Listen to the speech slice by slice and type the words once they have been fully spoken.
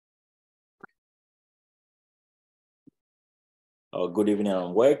Good evening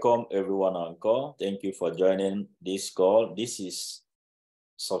and welcome everyone on call. Thank you for joining this call. This is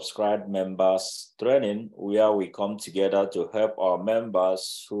subscribed members training where we come together to help our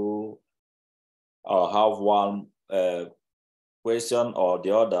members who have one question or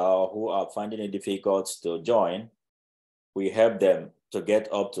the other, or who are finding it difficult to join. We help them to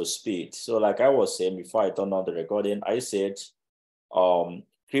get up to speed. So like I was saying before I turned on the recording, I said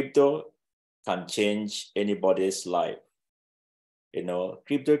crypto can change anybody's life. You know,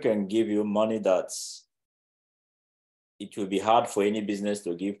 crypto can give you money that's, it will be hard for any business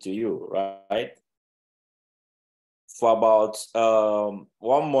to give to you, right? For about 1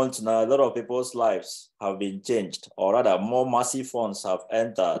 month now, a lot of people's lives have been changed, or rather more massive funds have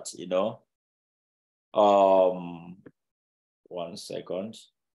entered, you know. 1 second.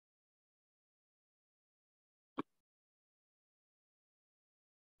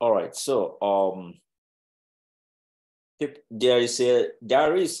 All right, so there is a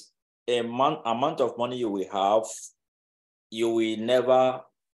amount of money you will have. You will never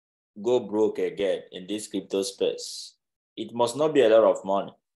go broke again in this crypto space. It must not be a lot of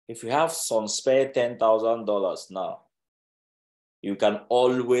money. If you have some spare $10,000 now, you can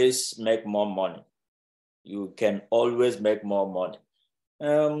always make more money. You can always make more money.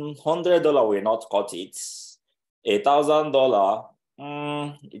 $100 will not cut it. $1,000,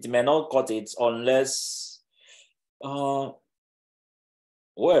 it may not cut it unless, well,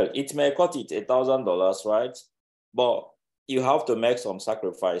 it may cut it $1,000, right? But you have to make some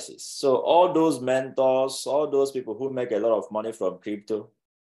sacrifices. So all those mentors, all those people who make a lot of money from crypto,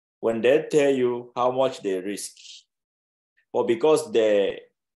 when they tell you how much they risk, or because the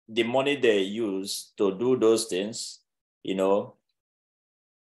money they use to do those things, you know,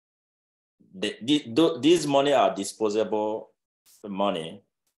 these money are disposable money.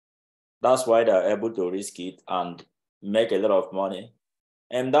 That's why they're able to risk it and make a lot of money.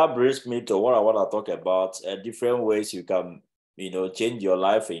 And that brings me to what I want to talk about, different ways you can, you know, change your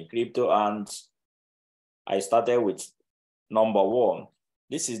life in crypto. And I started with number one.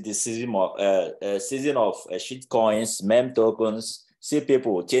 This is the season of shit coins, meme tokens. See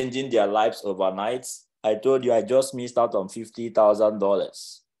people changing their lives overnight. I told you I just missed out on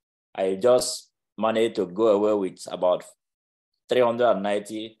 $50,000. I just managed to go away with about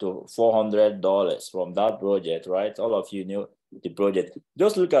 $390 to $400 from that project, right? All of you knew the project.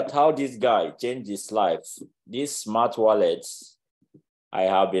 Just look at how this guy changed his life. These smart wallets I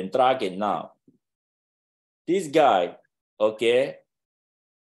have been tracking now. This guy, okay,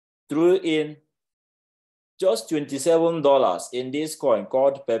 threw in just $27 in this coin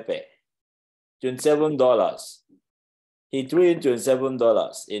called Pepe. $27. He threw in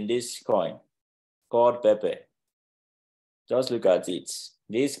 $27 in this coin called Pepe. Just look at it.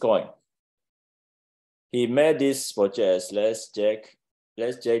 This coin. He made this purchase. Let's check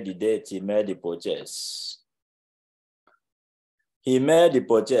the date he made the purchase. He made the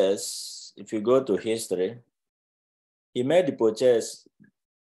purchase. If you go to history, he made the purchase.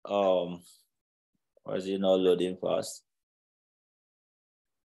 Why is it not loading fast?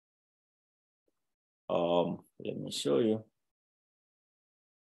 Let me show you.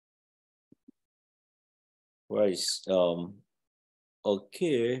 Where is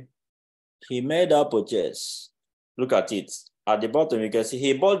okay. He made that purchase. Look at it. At the bottom, you can see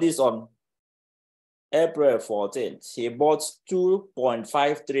he bought this on April 14th. He bought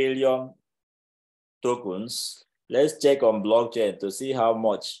 2.5 trillion tokens. Let's check on blockchain to see how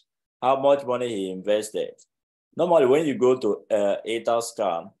much money he invested. Normally, when you go to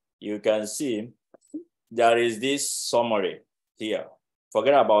𝐂𝐐𝐏𝐾, you can see there is this summary here.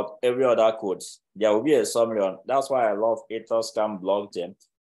 Forget about every other code. There will be a summary on. That's why I love 𝐂𝐐𝐏𝐾 blockchain.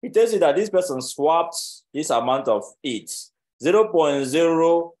 It tells you that this person swapped this amount of ETH,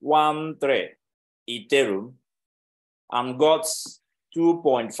 0.013 Ethereum, and got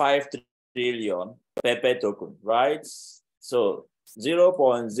 2.5 trillion Pepe token, right? So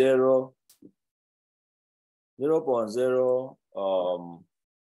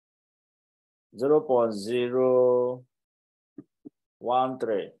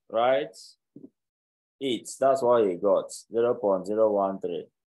right? That's what he got, 0.013.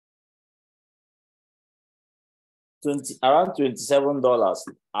 Around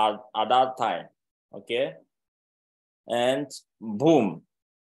 $27 at that time, okay? And boom,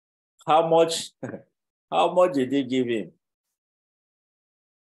 how much did he give him?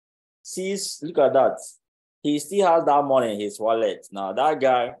 See, look at that. He still has that money in his wallet. Now that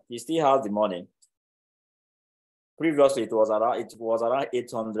guy, he still has the money. Previously, it was around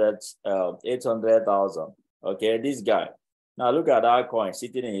 800,000. Okay, this guy. Now look at that coin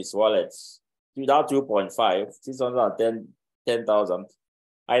sitting in his wallet. That 2.5, 10,000.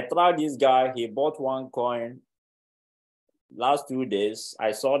 I tracked this guy. He bought one coin last 2 days.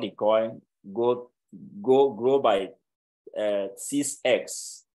 I saw the coin grow by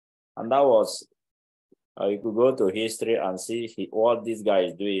 6x, and that was you could go to history and see what this guy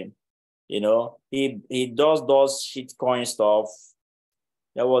is doing. You know, he does shit coin stuff.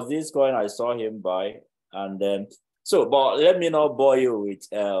 There was this coin I saw him buy, and then but let me not bore you with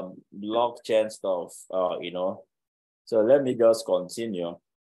blockchain stuff. You know, so let me just continue.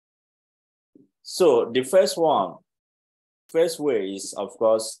 So the first way is, of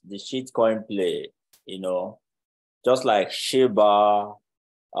course, the shitcoin play. You know, just like Shiba,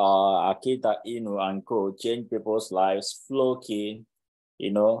 𝐂𝐏𝐿 change people's lives, 𝐂𝐑𝐘,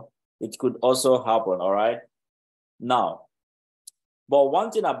 you know, it could also happen, all right? Now, but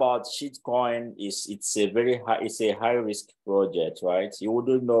one thing about shitcoin is it's a high risk project, right? You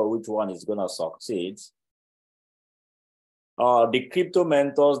wouldn't know which one is gonna succeed. The crypto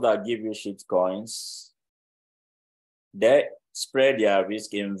mentors that give you shitcoins, they spread their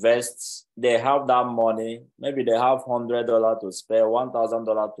risk, invest, they have that money, maybe they have $100 to spare,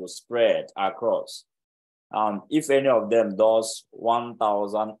 $1,000 to spread across. And if any of them does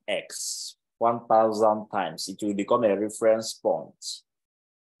 1,000x, 1,000 times, it will become a reference point.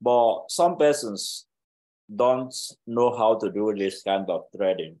 But some persons don't know how to do this kind of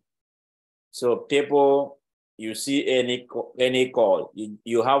trading. So people, you see any call,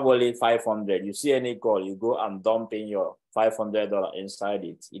 you have only 500, you see any call, you go and dump in your $500 inside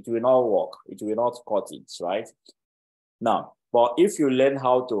it. It will not work. It will not cut it, right? Now, but if you learn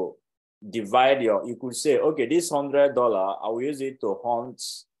how to divide you could say, okay, this $100, I will use it to hunt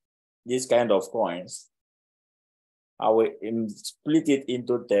this kind of coins. I will split it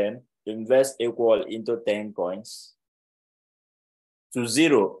into 10, invest equal into 10 coins to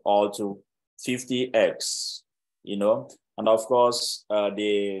 0 or to 50x, you know, and of course,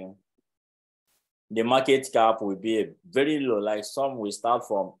 the market cap will be very low. Like some will start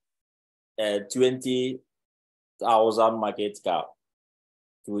from 20,000 market cap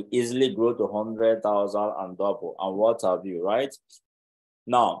to easily grow to 100,000 and double and what have you, right?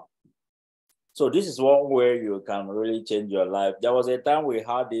 Now, so this is one way you can really change your life. There was a time we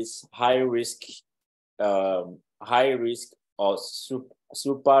had this high risk or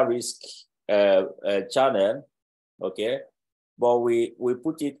super risk channel, okay, but we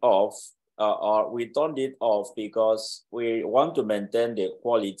put it off or we turned it off because we want to maintain the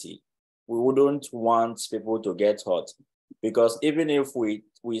quality. We wouldn't want people to get hurt, because even if we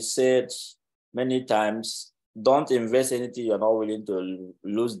said many times, don't invest anything you're not willing to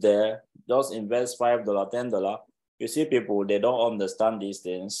lose there. Just invest $5, $10. You see people, they don't understand these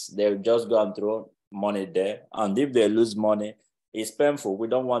things. They'll just go and throw money there. And if they lose money, it's painful. We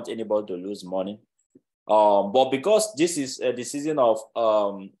don't want anybody to lose money. But because this is the season of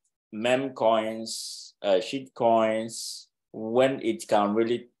meme coins, shit coins, when it can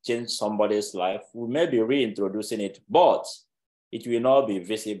really change somebody's life, we may be reintroducing it, but it will not be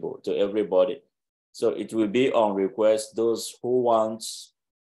visible to everybody. So it will be on request. Those who want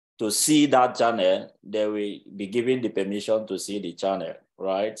to see that channel, they will be given the permission to see the channel,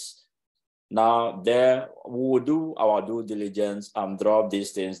 right? Now, there we will do our due diligence and drop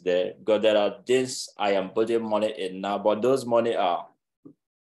these things there, because there are things I am putting money in now, but those money are,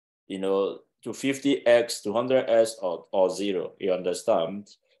 you know, to 50x, to 100x or 0, you understand?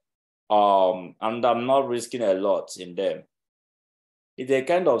 And I'm not risking a lot in them. It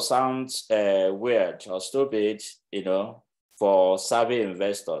kind of sounds weird or stupid, you know, for savvy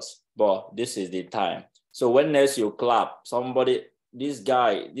investors, but this is the time. So when next you clap, somebody, this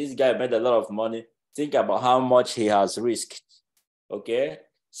guy made a lot of money. Think about how much he has risked, okay?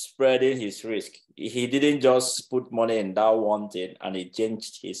 Spreading his risk. He didn't just put money in that one thing and it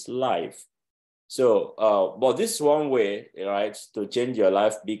changed his life. So, but this is one way, right, to change your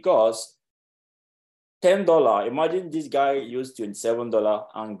life, because $10, imagine this guy used $27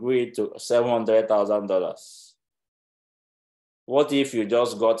 and grew it to $700,000. What if you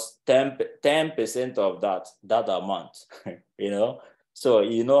just got 10% of that amount, you know? So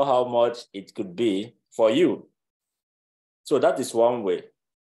you know how much it could be for you. So that is one way.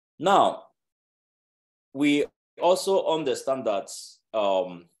 Now, we also understand that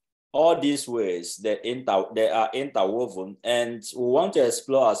all these ways, they are interwoven, and we want to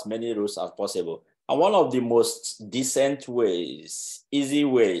explore as many routes as possible. And one of the most decent ways, easy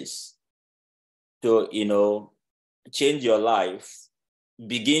ways to, you know, change your life,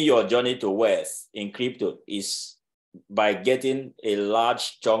 begin your journey to wealth in crypto is by getting a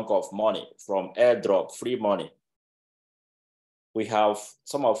large chunk of money from airdrop, free money.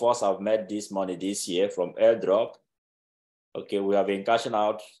 Some of us have made this money this year from airdrop. Okay, we have been cashing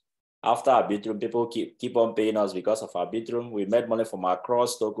out after Arbitrum. People keep on paying us because of Arbitrum. We made money from our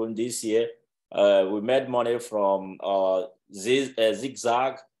cross token this year. We made money from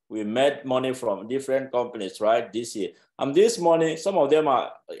Zigzag. We made money from different companies, right, this year. And this money, some of them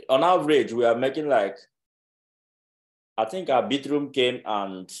are, on average, we are making like, I think Arbitrum came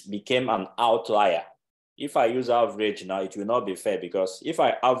and became an outlier. If I use average now, it will not be fair, because if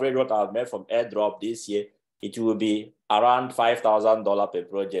I average what I've made from airdrop this year, it will be around $5,000 per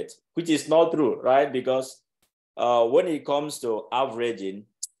project, which is not true, right? Because when it comes to averaging,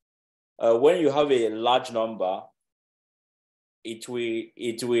 when you have a large number, it will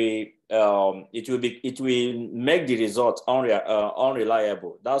make the result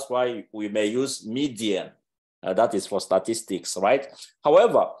unreliable. That's why we may use median. That is for statistics, right?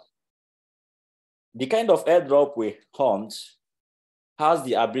 However, the kind of airdrop we hunt has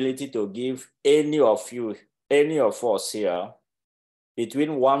the ability to give any of us here between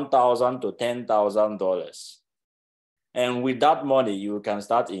 $1,000 to $10,000. And with that money, you can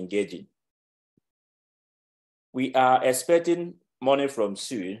start engaging. We are expecting money from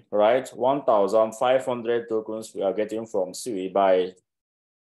SUI, right? 1,500 tokens we are getting from SUI by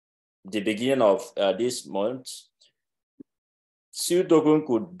the beginning of this month. SUI token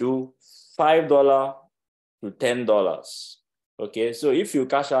could do $5 to $10. Okay, so if you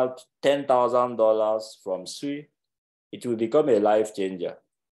cash out $10,000 from SUI, it will become a life changer.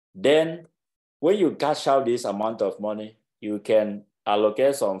 Then when you cash out this amount of money, you can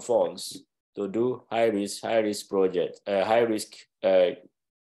allocate some funds to do high risk project, high risk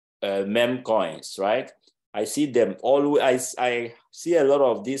meme coins, right? I see them always. I see a lot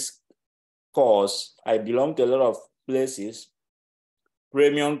of these calls. I belong to a lot of places,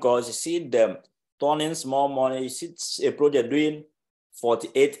 premium calls. You see them turning small money. You see a project doing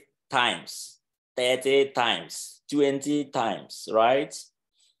 48 times, 30 times, 20 times, right?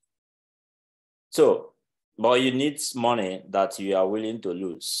 So, but you need money that you are willing to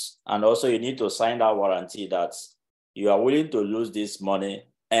lose. And also you need to sign that warranty that you are willing to lose this money.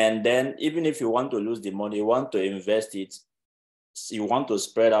 And then even if you want to lose the money, you want to invest it, you want to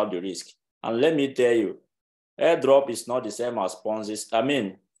spread out the risk. And let me tell you, airdrop is not the same as Ponzi. I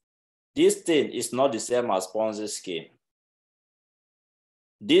mean, this thing is not the same as Ponzi scheme.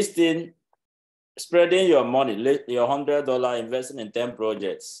 This thing, spreading your money, your $100 investing in 10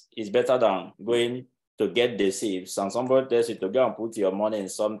 projects is better than going to get deceived. And somebody tells you to go and put your money in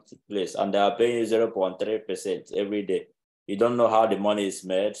some place and they are paying you 0.3% every day. You don't know how the money is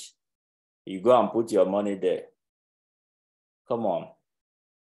made. You go and put your money there. Come on.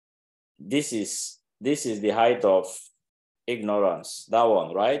 This is the height of ignorance, that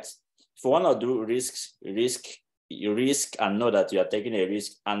one, right? If you want to do you risk and know that you are taking a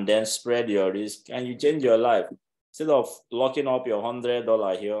risk and then spread your risk and you change your life. Instead of locking up your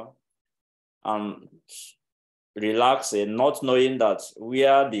 $100 here and relaxing, not knowing that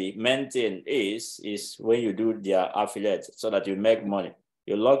where the main thing is when you do their affiliate so that you make money.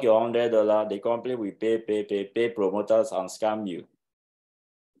 You lock your $100, the company will pay promoters and scam you.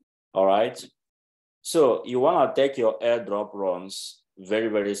 All right. So you want to take your airdrop runs very,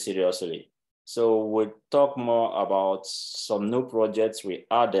 very seriously. So we'll talk more about some new projects we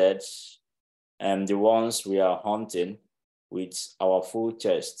added and the ones we are hunting with our full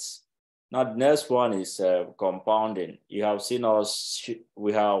chests. Now, the next one is compounding. You have seen us,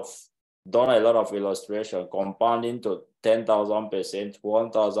 we have done a lot of illustration, compounding to 10,000%,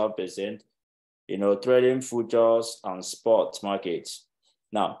 1,000%, trading futures and spot markets.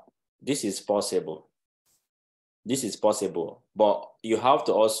 Now, this is possible. This is possible, but you have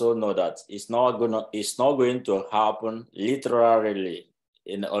to also know that it's not going to happen literally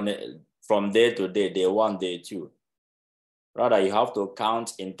from day to day, day one, day two. Rather, you have to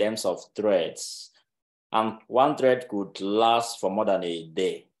count in terms of threads, and one thread could last for more than a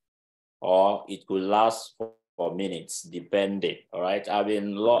day, or it could last for minutes, depending. All right, I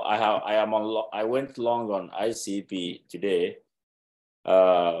went long on ICP today.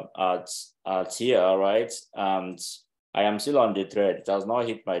 At here, right? And I am still on the trade. It has not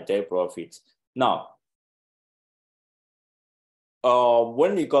hit my take profit. Now,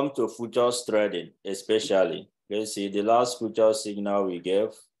 when it comes to futures trading, especially, let's see the last futures signal we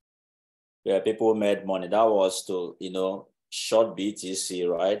gave, where people made money. That was to, short BTC,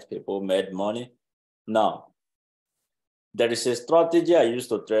 right? People made money. Now, there is a strategy I used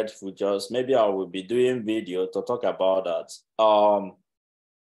to trade futures. Maybe I will be doing video to talk about that.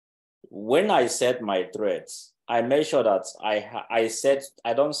 When I set my trades, I make sure that I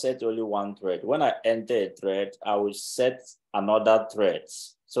don't set only one trade. When I enter a trade, I will set another trade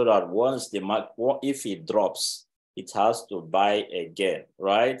so that once if it drops, it has to buy again,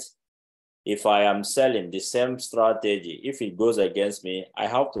 right? If I am selling the same strategy, if it goes against me, I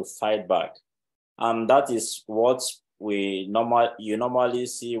have to fight back. And that is what you normally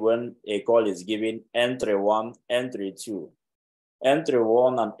see when a call is given entry 1, entry 2. Entry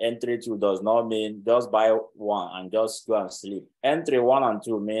 1 and entry 2 does not mean just buy one and just go and sleep. Entry 1 and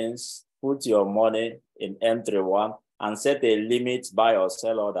 2 means put your money in entry 1 and set a limit buy or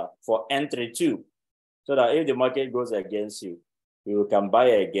sell order for entry 2, so that if the market goes against you, you can buy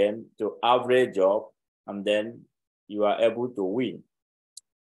again to average up, and then you are able to win.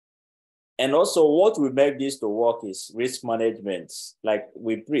 And also, what will make this to work is risk management. Like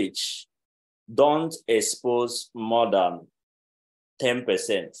we preach, don't expose more than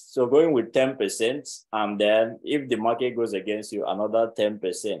 10%. So going with 10%, and then if the market goes against you, another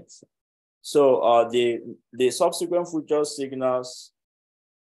 10%. So the subsequent future signals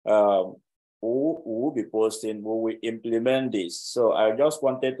we'll be posting, we will implement this. So I just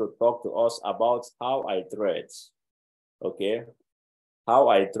wanted to talk to us about how I trade. Okay, how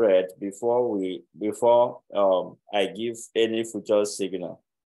I trade before I give any future signal.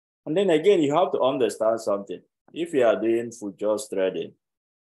 And then again, you have to understand something. If you are doing futures trading,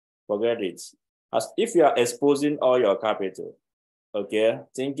 forget it. As if you are exposing all your capital, okay,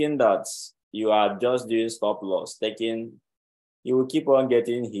 thinking that you are just doing stop loss, you will keep on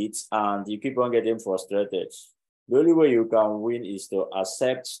getting hits and you keep on getting frustrated. The only way you can win is to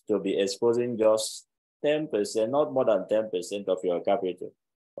accept to be exposing just 10%, not more than 10% of your capital.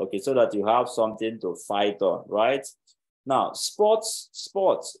 Okay, so that you have something to fight on, right? Now, sports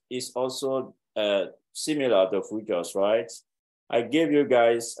is also similar to futures, right? I gave you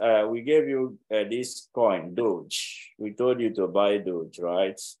guys, we gave you this coin, Doge. We told you to buy Doge,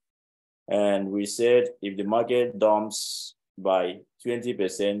 right? And we said if the market dumps by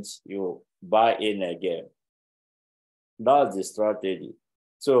 20%, you buy in again. That's the strategy.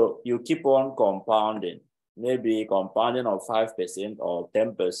 So you keep on compounding, maybe compounding of 5% or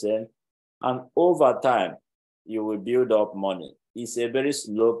 10%, and over time, you will build up money. It's a very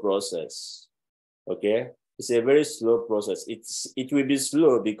slow process, okay? It's a very slow process. It will be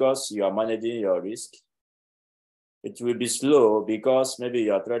slow because you are managing your risk. It will be slow because maybe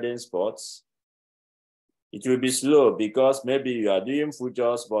you are trading sports. It will be slow because maybe you are doing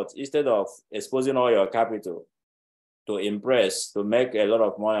futures, but instead of exposing all your capital to impress, to make a lot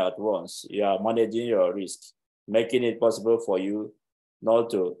of money at once, you are managing your risk, making it possible for you not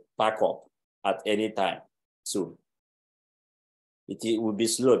to pack up at any time soon. It will be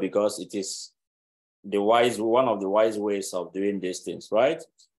slow because it is one of the wise ways of doing these things, right?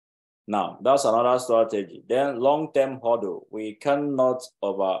 Now, that's another strategy. Then long-term hodl, we cannot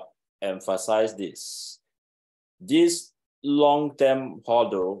overemphasize this. This long-term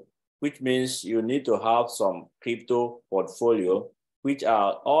hodl, which means you need to have some crypto portfolio, which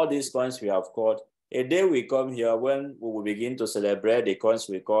are all these coins we have caught. A day we come here when we will begin to celebrate the coins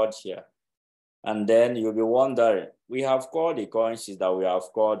we caught here. And then you'll be wondering, we have caught the coins that we have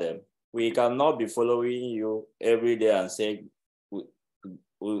caught them. We cannot be following you every day and say,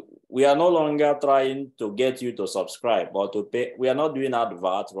 we are no longer trying to get you to subscribe or to pay. We are not doing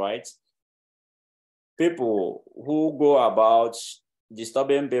advert, right? People who go about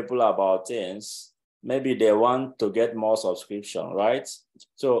disturbing people about things, maybe they want to get more subscription, right?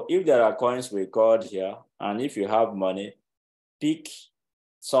 So if there are coins we caught here, and if you have money, pick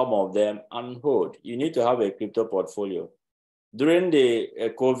some of them and hold. You need to have a crypto portfolio. During the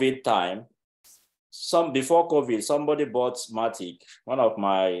COVID time, before COVID, somebody bought Matic. One of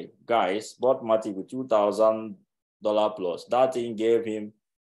my guys bought Matic with $2,000 plus. That thing gave him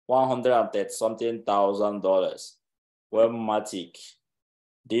 $130-something thousand. When Matic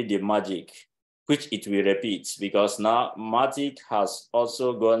did the magic, which it will repeat, because now Matic has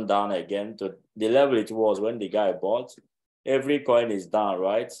also gone down again to the level it was when the guy bought. Every coin is down,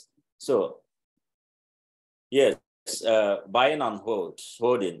 right? So, yes. Buying and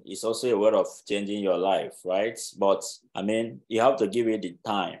holding is also a way of changing your life, right? But I mean, you have to give it the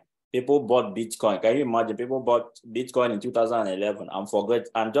time. People bought Bitcoin. Can you imagine? People bought Bitcoin in 2011 and forgot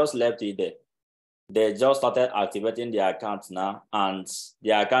and just left it there. They just started activating their account now, and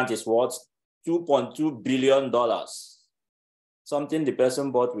their account is worth $2.2 billion. Something the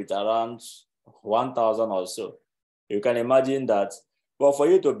person bought with around 1,000 or so. You can imagine that. But for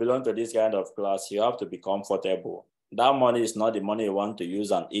you to belong to this kind of class, you have to be comfortable. That money is not the money you want to use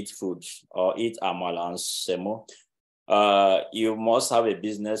and eat food or eat amala and semo. You must have a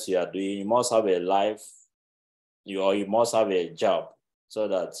business you are doing. You must have a life. You must have a job so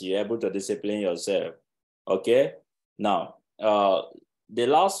that you're able to discipline yourself. Okay? Now, the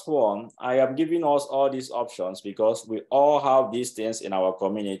last one, I am giving us all these options because we all have these things in our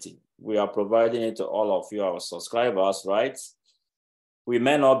community. We are providing it to all of you, our subscribers, right? We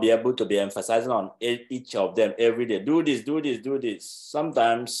may not be able to be emphasizing on each of them every day. Do this, do this, do this.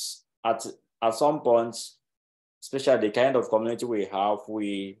 Sometimes at some points, especially the kind of community we have,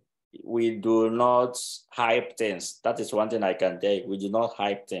 we do not hype things. That is one thing I can tell you. We do not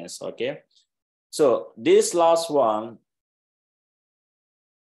hype things, okay? So this last one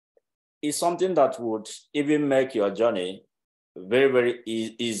is something that would even make your journey very, very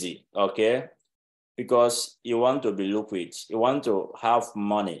easy, okay? Because you want to be liquid, you want to have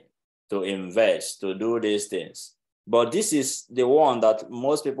money to invest, to do these things. But this is the one that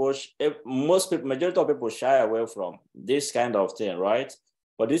majority of people shy away from, this kind of thing, right?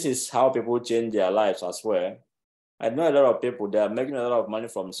 But this is how people change their lives as well. I know a lot of people, they are making a lot of money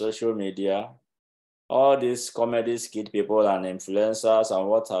from social media, all these comedy skit people and influencers and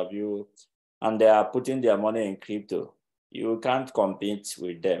what have you, and they are putting their money in crypto. You can't compete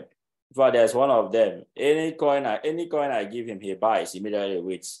with them. In fact, there's one of them. Any coin I give him, he buys immediately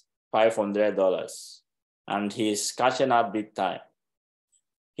with $500, and he's cashing out big time.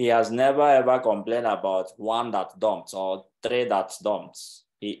 He has never ever complained about one that dumps or three that dumps.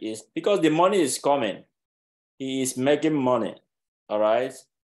 He is, because the money is coming. He is making money. All right.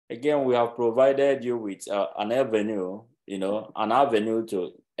 Again, we have provided you with an avenue, an avenue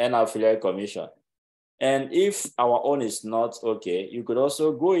to earn affiliate commission. And if our own is not okay, you could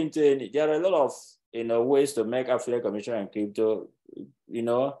also go into any, there are a lot of ways to make affiliate commission in crypto.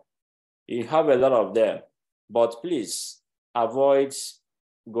 You have a lot of them, but please avoid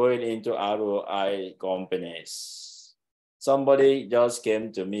going into ROI companies. Somebody just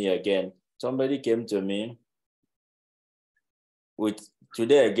came to me again. Somebody came to me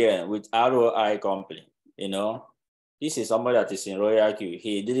today again with ROI company. This is somebody that is in Royal Q.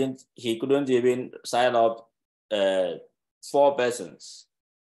 He couldn't even sign up 4 persons.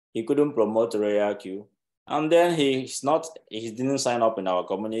 He couldn't promote Royal Q. And then he didn't sign up in our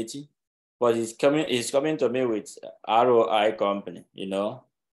community, but he's coming to me with ROI company,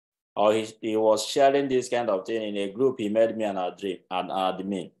 or he was sharing this kind of thing in a group. He made me an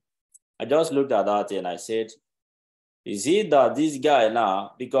admin. I just looked at that and I said, is it that this guy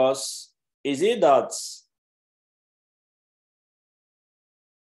now, because is it that,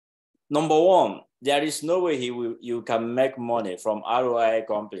 number one, there is no way you can make money from ROI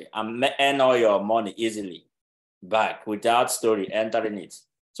company and earn all your money easily back without story entering it.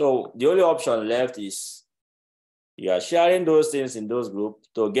 So the only option left is you are sharing those things in those groups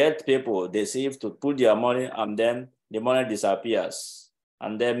to get people deceived to put their money, and then the money disappears.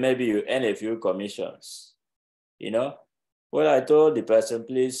 And then maybe you earn a few commissions. Well, I told the person,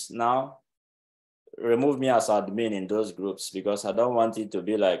 please now remove me as admin in those groups, because I don't want it to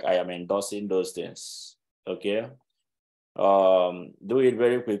be like I am endorsing those things. Okay. Do it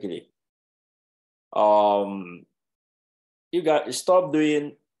very quickly. You guys stop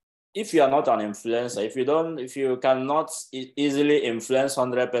doing, if you are not an influencer, if you cannot easily influence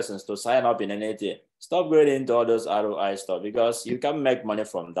 100 persons to sign up in anything, stop going into all those ROI stuff, because you can make money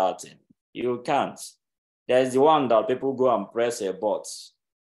from that thing. You can't. There's the one that people go and press a button,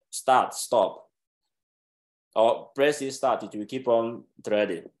 start, stop, or press it, start, it will keep on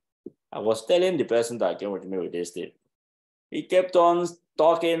threading. I was telling the person that came with me with this thing. He kept on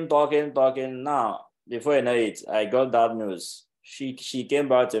talking. Now, before you know it, I got that news. She came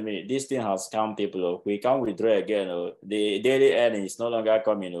back to me. This thing has scammed people. We can't withdraw again. The daily earnings no longer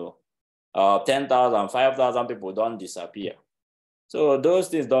coming. 10,000, 5,000 people don't disappear. So those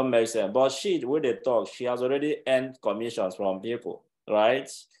things don't make sense. But when they talk, she has already earned commissions from people,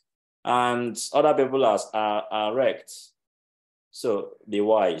 right? And other people are wrecked. So be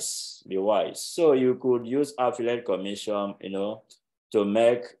wise. So you could use affiliate commission, to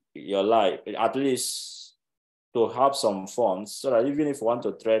make your life, at least to have some funds, so that even if you want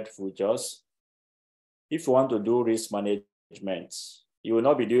to trade futures, if you want to do risk management, you will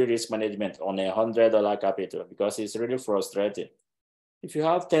not be doing risk management on $100 capital, because it's really frustrating. If you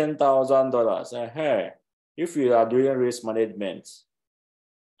have $10,000, if you are doing risk management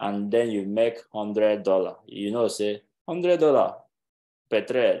and then you make $100, say $100 per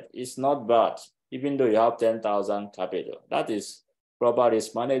trade, it's not bad, even though you have 10,000 capital. That is proper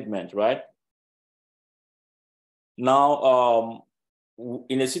risk management, right? Now,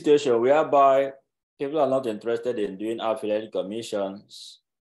 in a situation whereby people are not interested in doing affiliate commissions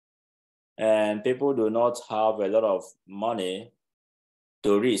and people do not have a lot of money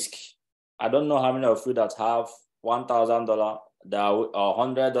to risk. I don't know how many of you that have $1,000 or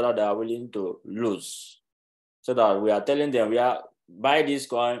 $100 they are willing to lose, so that we are telling them buy this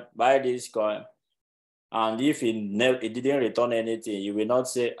coin, buy this coin. And if it didn't return anything, you will not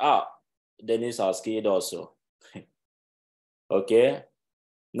say, Dennis has killed also. Okay.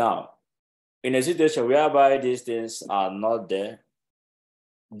 Now, in a situation whereby these things are not there,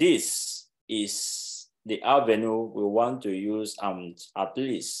 this is the avenue we want to use and at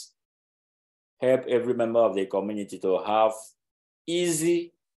least help every member of the community to have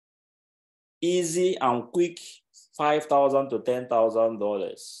easy and quick $5,000 to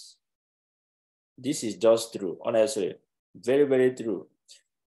 $10,000. This is just true, honestly. Very, very true.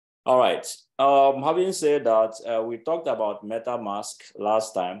 All right. Having said that, we talked about MetaMask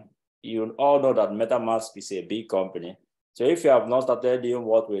last time. You all know that MetaMask is a big company. So if you have not started doing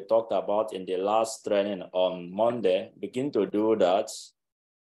what we talked about in the last training on Monday, begin to do that.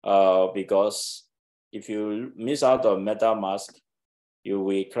 Because if you miss out on MetaMask, you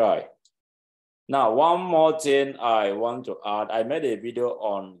will cry. Now, one more thing I want to add. I made a video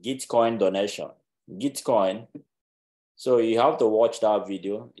on Gitcoin donation. Gitcoin. So you have to watch that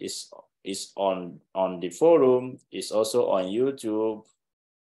video. It's on the forum. It's also on YouTube.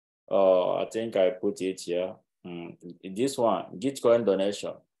 I think I put it here. This one, Gitcoin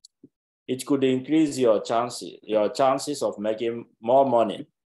donation. It could increase your chances of making more money,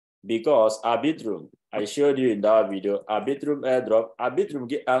 because Arbitrum, I showed you in that video, Arbitrum airdrop,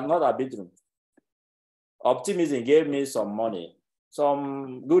 not Arbitrum, Optimism gave me some money,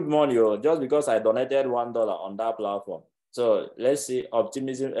 some good money, just because I donated $1 on that platform. So let's see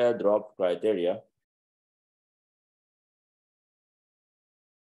Optimism airdrop criteria.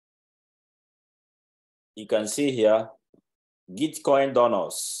 You can see here, Gitcoin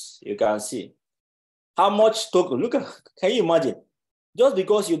donors. You can see how much token. Look at, can you imagine? Just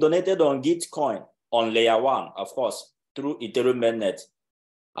because you donated on Gitcoin on layer 1, of course, through Ethereum mainnet,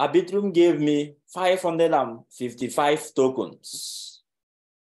 Arbitrum gave me 555 tokens.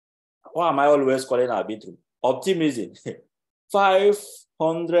 Why am I always calling Arbitrum? Optimism,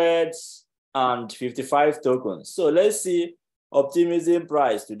 555 tokens. So let's see Optimism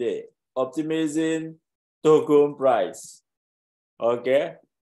price today. Optimism token price. Okay.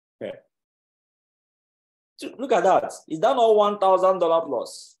 So look at that. Is that not $1,000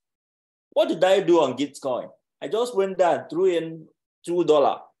 plus? What did I do on Gitcoin? I just went there and threw in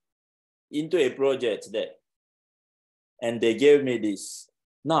 $2 into a project there. And they gave me this.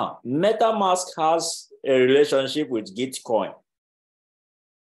 Now, MetaMask has a relationship with Gitcoin.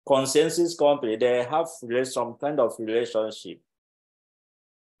 Consensus company, they have some kind of relationship.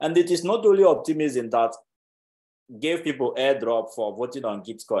 And it is not only Optimism that gave people airdrop for voting on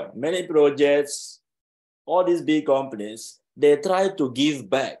Gitcoin. Many projects, all these big companies, they try to give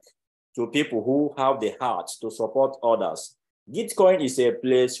back to people who have the heart to support others. Gitcoin is a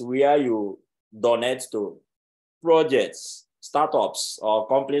place where you donate to projects, startups, or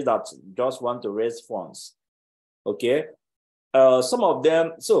companies that just want to raise funds. Okay. Some of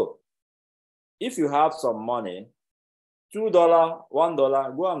them, so if you have some money, $2,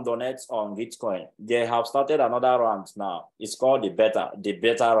 $1, go and donate on Gitcoin. They have started another round now. It's called the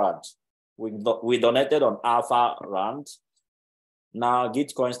beta round. We donated on alpha round. Now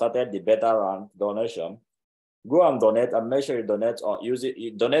Gitcoin started the beta round donation. Go and donate and make sure you donate or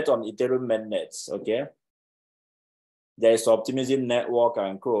donate on Ethereum mainnets. Okay. There is Optimism Network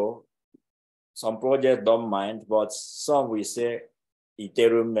and Co. Some projects don't mind, but some will say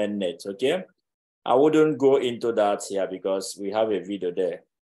Ethereum mainnet. Okay. I wouldn't go into that here because we have a video there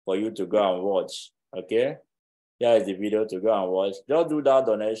for you to go and watch. Okay. Here is the video to go and watch. Just do that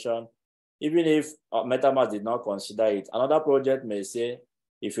donation. Even if MetaMask did not consider it, another project may say,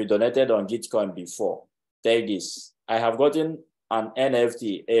 if you donated on Gitcoin before, take this. I have gotten an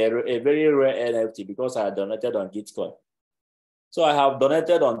NFT, a very rare NFT, because I donated on Gitcoin. So I have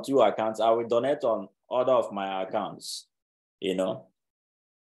donated on 2 accounts. I will donate on other of my accounts. You know,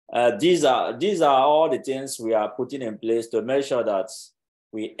 these are all the things we are putting in place to make sure that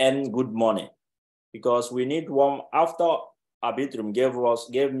we earn good money, because we need one. After Arbitrum gave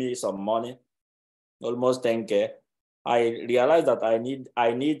me some money, almost 10K. I realized that I need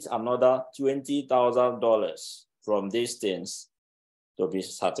another $20,000 from these things to be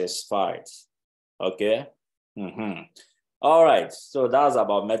satisfied. Okay. All right. So that's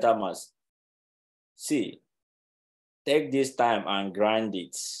about MetaMask. See, take this time and grind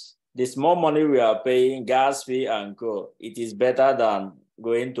it. The small money we are paying, gas fee and co, it is better than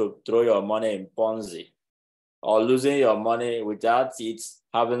going to throw your money in Ponzi or losing your money without it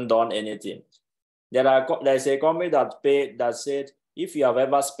having done anything. There's a company that said, if you have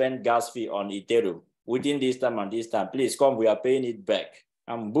ever spent gas fee on Ethereum within this time and this time, please come, we are paying it back.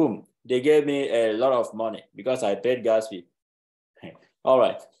 And boom, they gave me a lot of money because I paid gas fee. All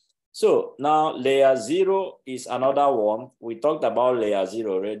right. So now layer 0 is another one. We talked about layer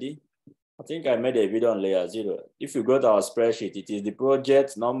 0 already. I think I made a video on layer 0. If you go to our spreadsheet, it is the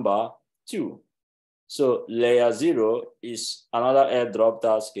project number 2. So layer 0 is another airdrop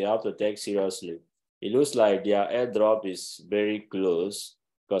task you have to take seriously. It looks like their airdrop is very close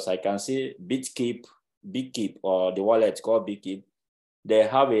because I can see BitKeep, or the wallet called BitKeep. They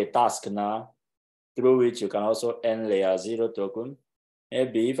have a task now through which you can also earn layer 0 token.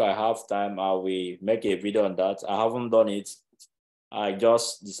 Maybe if I have time, I will make a video on that. I haven't done it. I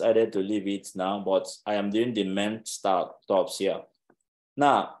just decided to leave it now, but I am doing the main startups here.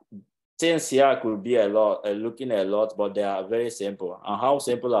 Now, things here could be a lot, looking a lot, but they are very simple. And how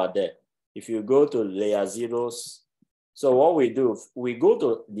simple are they? If you go to layer 0s, so what we do, we go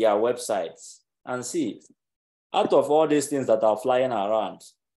to their websites and see, out of all these things that are flying around,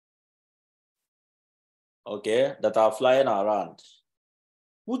 okay, that are flying around,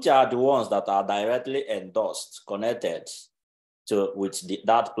 which are the ones that are directly endorsed, connected with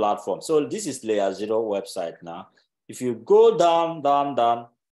that platform? So this is layer 0 website now. If you go down,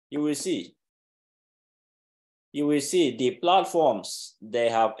 you will see the platforms they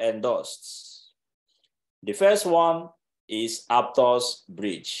have endorsed. The first one is Aptos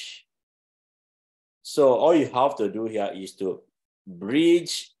Bridge. So all you have to do here is to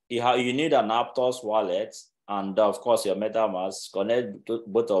bridge. You need an Aptos wallet, and of course your MetaMask. Connect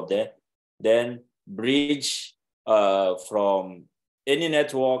both of them, then bridge from any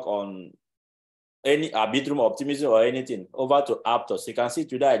network on any Arbitrum, Optimism, or anything over to Aptos. You can see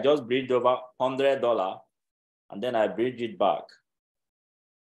today I just bridged over $100, and then I bridge it back.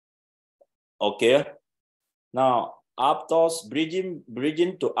 Okay. Now Aptos, bridging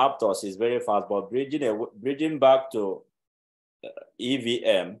to Aptos is very fast, but bridging back to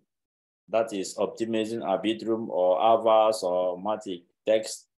EVM, that is Optimism, Arbitrum, or Avas, or Matic,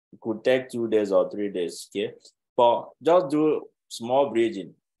 could take 2 days or 3 days. Okay, but just do small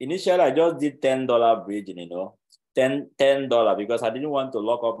bridging. Initially, I just did $10 bridging, $10 because I didn't want to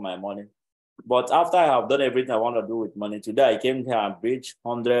lock up my money. But after I have done everything I want to do with money, today I came here and bridged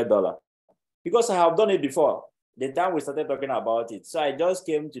 $100 because I have done it before. The time we started talking about it. So I just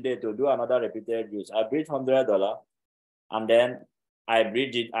came today to do another repeated use. I bridged $100 and then I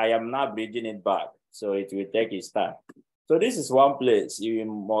bridge it. I am now bridging it back. So it will take its time. So this is one place you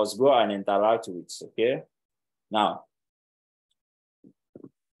must go and interact with, okay? Now,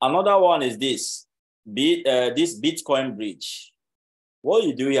 another one is this Bitcoin bridge. What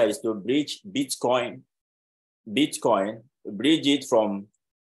you do here is to bridge Bitcoin, bridge it from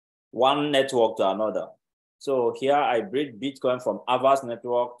one network to another. So here I bridge Bitcoin from Avas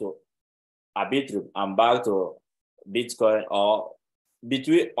network to Arbitrum and back to Bitcoin, or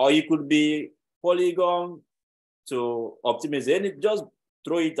it could be Polygon to Optimism. Just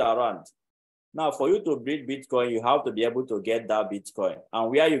throw it around. Now, for you to bridge Bitcoin, you have to be able to get that Bitcoin.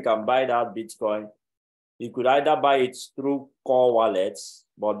 And where you can buy that Bitcoin, you could either buy it through core wallets,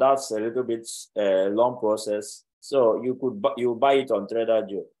 but that's a little bit long process. So you buy it on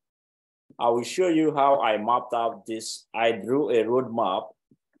TraderJoe. I will show you how I mapped out this. I drew a roadmap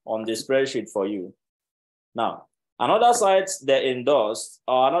on the spreadsheet for you. Now, another site they endorsed,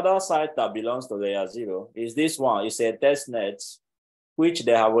 or another site that belongs to layer 0 is this one. It's a testnet, which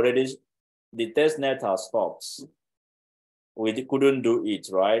they have already, the testnet has stopped. We couldn't do it,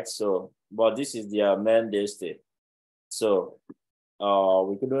 right? So, but this is their main state. So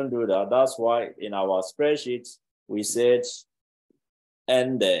we couldn't do that. That's why in our spreadsheet, we said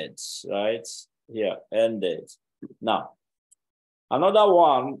ended, right? Here, ended. Now, another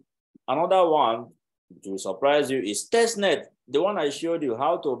one to surprise you is testnet. The one I showed you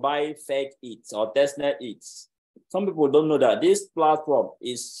how to buy fake ETH or testnet ETH. Some people don't know that this platform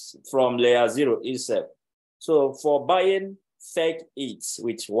is from layer 0 itself. So for buying fake ETH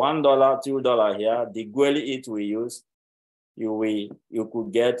with $1, $2 here, the Gweli ETH we use, you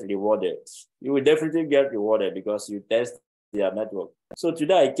could get rewarded. You will definitely get rewarded because you test their network. So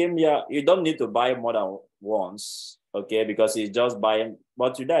today I came here. You don't need to buy more than once, okay? Because it's just buying.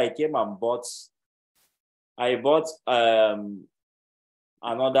 But today I came and bought. I bought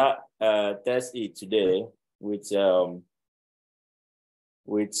another test ETH today with some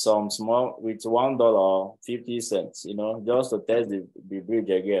small, with $1.50, just to test the bridge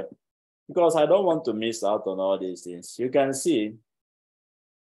again, because I don't want to miss out on all these things. You can see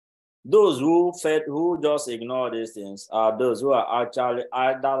those who just ignore these things are those who are actually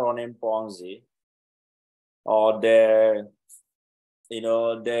either running Ponzi, or they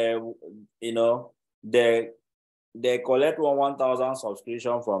collect 1,000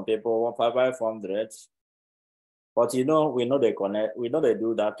 subscription from people, 500, But we know they connect, we know they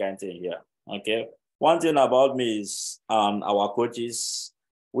do that kind of thing here. Okay. One thing about me is our coaches,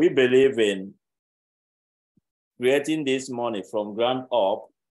 we believe in creating this money from ground up.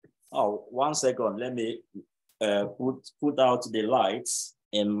 Oh, 1 second. Let me put out the lights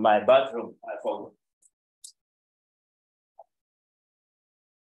in my bathroom. I forgot.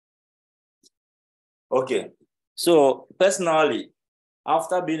 Okay. So personally,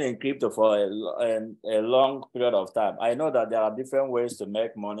 after being in crypto for a long period of time, I know that there are different ways to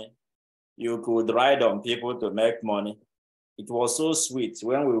make money. You could ride on people to make money. It was so sweet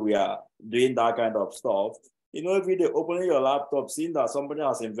when we were doing that kind of stuff. You know, every day opening your laptop, seeing that somebody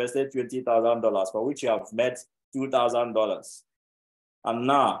has invested $20,000 for which you have made $2,000. And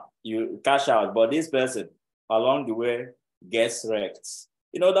now you cash out, but this person along the way gets wrecked.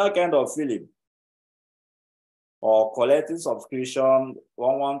 You know, that kind of feeling. Or collecting subscription,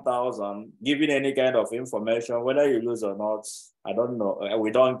 1,000, giving any kind of information, whether you lose or not, I don't know.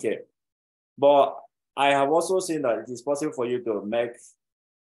 We don't care. But I have also seen that it is possible for you to make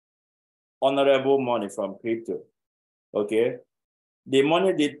honorable money from crypto. Okay. The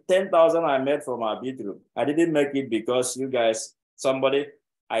money, the 10,000 I made from Arbitrum, I didn't make it because you guys,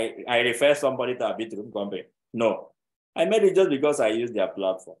 I refer somebody to Arbitrum company. No. I made it just because I used their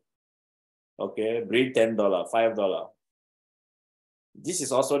platform. Okay, bring $10, $5. This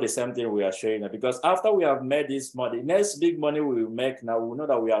is also the same thing we are showing because after we have made this money, next big money we will make now, we know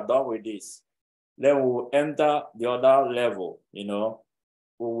that we are done with this. Then we will enter the other level, you know,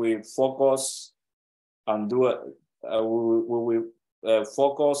 we will focus and do it. We will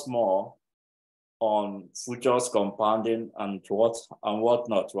focus more on futures compounding and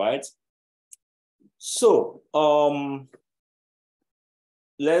whatnot, right? So,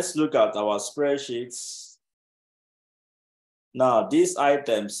 let's look at our spreadsheets. Now, these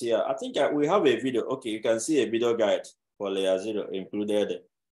items here, I think we have a video. Okay, you can see a video guide for layer 0 included.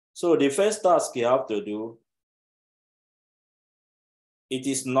 So the first task you have to do, it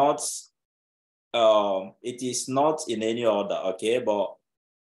is not in any order, okay? But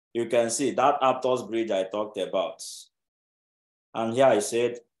you can see that Aptos bridge I talked about. And here I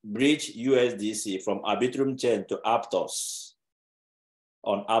said, bridge USDC from Arbitrum chain to Aptos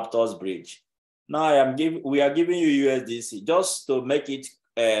on Aptos bridge. Now we are giving you USDC just to make it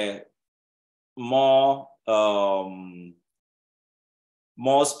more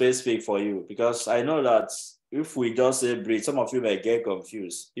specific for you, because I know that if we just say bridge, some of you may get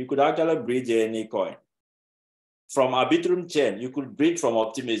confused. You could actually bridge any coin. From Arbitrum chain, you could bridge from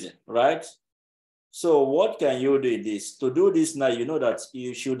Optimism, right? So what can you do in this? To do this now, you know that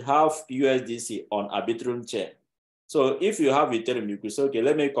you should have USDC on Arbitrum chain. So if you have Ethereum, you could say, okay,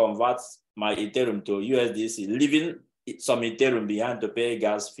 let me convert my Ethereum to USDC, leaving some Ethereum behind to pay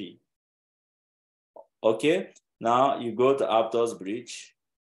gas fee. Okay, now you go to Aptos bridge.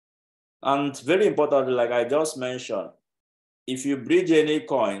 And very importantly, like I just mentioned, if you bridge any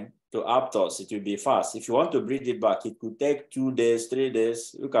coin to Aptos, it will be fast. If you want to bridge it back, it could take 2 days, 3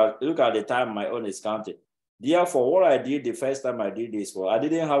 days. Look at the time my own is counted. Therefore, what I did the first time I did this, well, I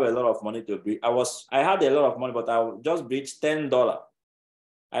didn't have a lot of money to bridge. I had a lot of money, but I just bridged $10.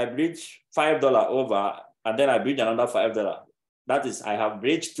 I bridged $5 over, and then I bridged another $5. That is, I have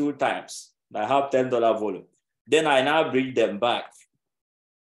bridged 2 times. I have $10 volume. Then I now bridge them back.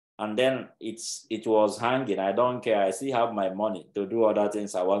 And then it was hanging. I don't care. I still have my money to do other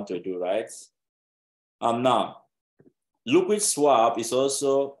things I want to do, right? Now, Liquid Swap is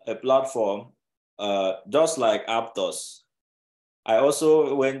also a platform, just like Aptos. I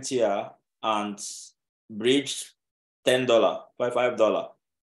also went here and bridged $10 by $5.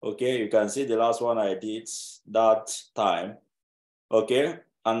 Okay, you can see the last one I did that time. Okay,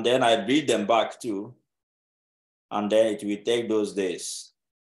 and then I bridged them back too. And then it will take those days.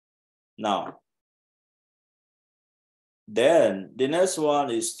 Now, then the next one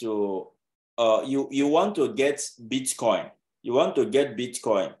is to, you want to get Bitcoin. You want to get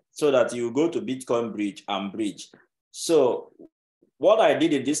Bitcoin so that you go to Bitcoin bridge and bridge. So what I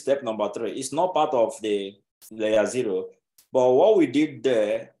did in this step number 3 is not part of the layer 0, but what we did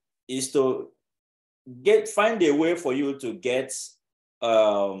there is to find a way for you to get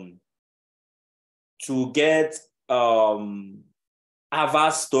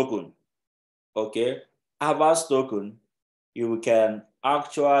Avast token. Okay, Avast token, you can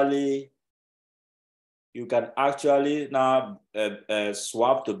actually now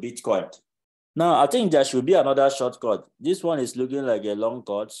swap to Bitcoin. Now I think there should be another shortcut. This one is looking like a long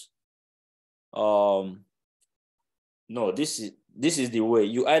cut. No, this is the way.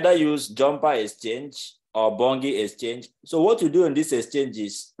 You either use Jumper Exchange or Bongi Exchange. So what you do in this exchange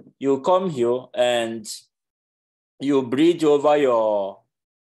is you come here and you bridge over your,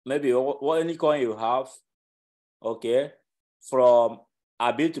 maybe any coin you have, okay, from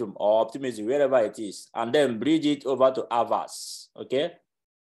Arbitrum or Optimism, wherever it is, and then bridge it over to 𝐒𝐓𝐻, okay?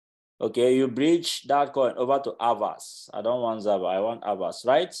 Okay, you bridge that coin over to 𝐒𝐓𝐻. I don't want 𝐒𝐓𝐻, I want 𝐒𝐓𝐻,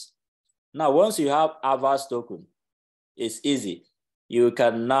 right? Now, once you have 𝐒𝐓𝐻 token, it's easy. You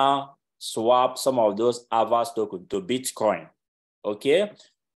can now swap some of those 𝐒𝐓𝐻 tokens to Bitcoin, okay?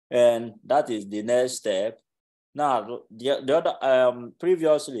 And that is the next step. Now, the other,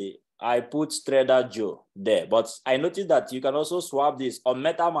 previously, I put Trader Joe there, but I noticed that you can also swap this on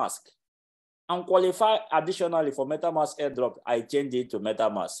MetaMask and qualify additionally for MetaMask airdrop. I changed it to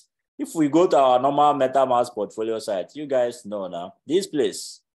MetaMask. If we go to our normal MetaMask portfolio site, you guys know now, this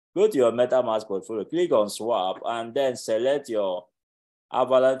place, go to your MetaMask portfolio, click on swap, and then select your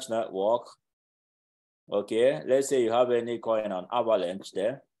Avalanche network. Okay, let's say you have any coin on Avalanche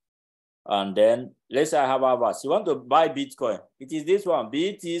there. And then let's say I have 𝐒𝐓𝐻. You want to buy Bitcoin. It is this one,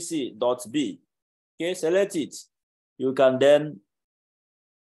 BTC.B. Okay, select it. You can then,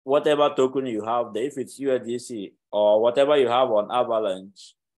 whatever token you have there, if it's USDC or whatever you have on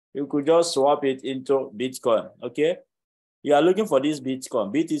Avalanche, you could just swap it into Bitcoin. Okay, you are looking for this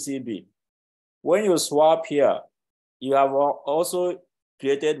Bitcoin, BTCB. When you swap here, you have also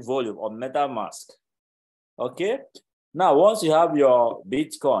created volume on MetaMask. Okay, now once you have your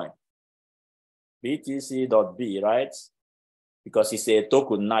Bitcoin, BTC.B, right? Because it's a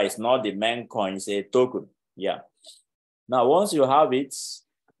token now, it's not the main coin, it's a token. Yeah. Now, once you have it,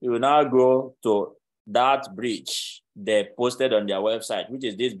 you will now go to that bridge they posted on their website, which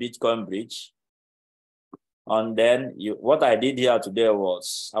is this Bitcoin bridge. And then what I did here today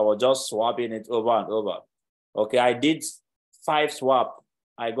was I was just swapping it over and over. Okay, I did 5 swap.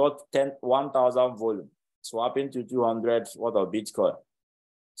 I got 1,000 volume, swapping to 200 worth of Bitcoin.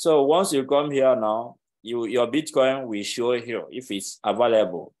 So once you come here now, your Bitcoin will show here if it's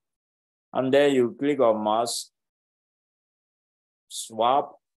available. And then you click on mass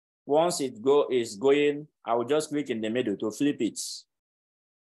swap. Once it is going, I will just click in the middle to flip it.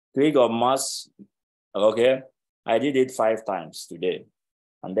 Click on mass. Okay, I did it 5 times today.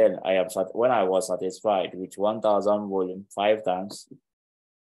 And then when I was satisfied with 1,000 volume 5 times,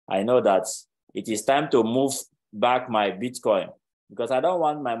 I know that it is time to move back my Bitcoin, because I don't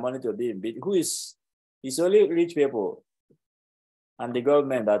want my money to be in Bitcoin. It's only rich people and the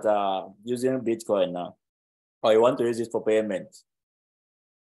government that are using Bitcoin now, or you want to use it for payment.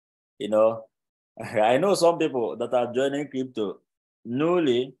 You know, I know some people that are joining crypto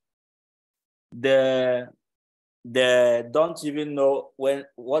newly, they don't even know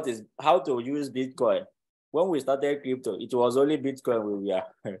how to use Bitcoin. When we started crypto, it was only Bitcoin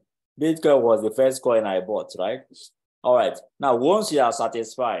Bitcoin was the first coin I bought, right? All right. Now, once you are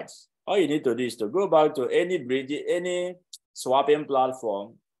satisfied, all you need to do is to go back to any bridge, any swapping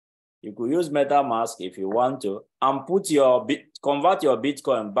platform. You could use MetaMask if you want to, and convert your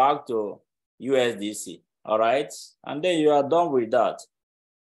Bitcoin back to USDC. All right. And then you are done with that.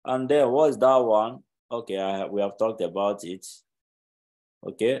 And then what's that one? Okay, we have talked about it.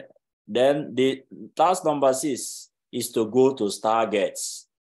 Okay. Then the task number 6 is to go to Stargates.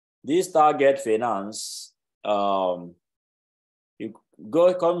 This Target Finance, you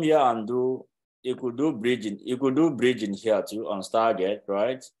come here and you could do bridging. You could do bridging here too on Stargate,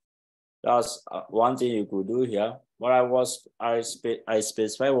 right? That's one thing you could do here. But I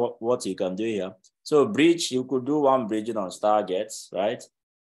specify what you can do here. So bridge, you could do one bridging on Stargates, right?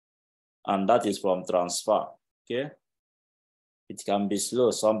 And that is from transfer. Okay. It can be slow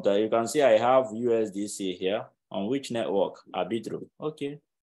sometimes. You can see I have USDC here. On which network? Arbitrum. Okay.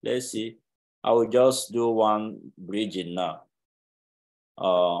 Let's see. I will just do one bridging now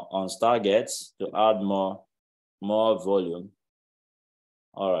on Stargates to add more volume.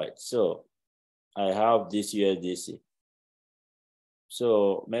 All right, so I have this USDC.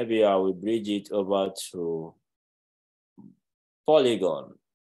 So maybe I will bridge it over to Polygon.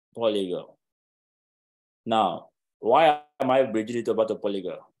 Now, why am I bridging it over to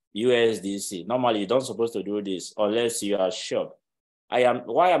Polygon? USDC. Normally, you don't supposed to do this unless you are sure.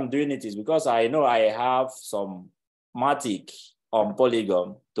 Why I'm doing it is because I know I have some Matic on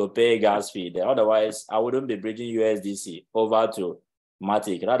Polygon to pay gas fee there. Otherwise, I wouldn't be bridging USDC over to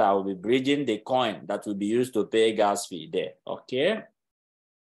Matic. Rather, I will be bridging the coin that will be used to pay gas fee there. Okay.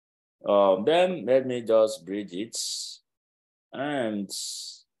 Then let me just bridge it and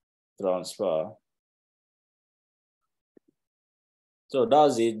transfer. So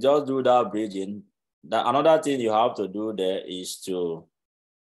that's it. Just do that bridging. Another thing you have to do there is to,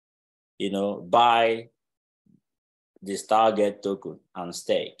 buy the Stargate token and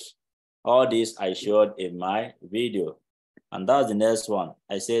stake. All this I showed in my video. And that's the next one.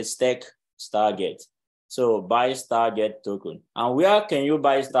 I say stake Stargate. So buy Stargate token. And where can you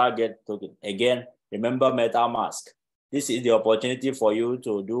buy Stargate token? Again, remember MetaMask. This is the opportunity for you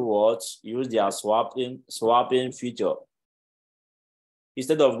to do what? Use their swapping feature.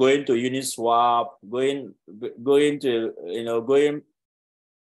 Instead of going to Uniswap, going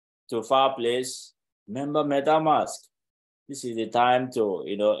to far place, remember MetaMask. This is the time to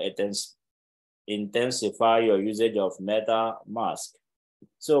intensify your usage of MetaMask.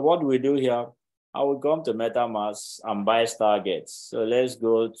 So what do we do here? I will come to MetaMask and buy Stargate. So let's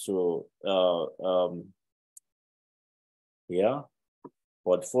go to here,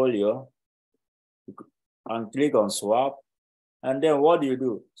 portfolio, and click on swap. And then what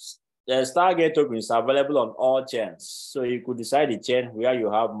do? The Stargate token is available on all chains. So you could decide the chain where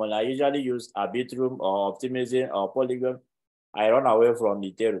you have money. I usually use Arbitrum or Optimism or Polygon. I run away from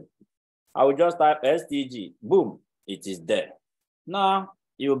Ethereum. I will just type STG. Boom, it is there. Now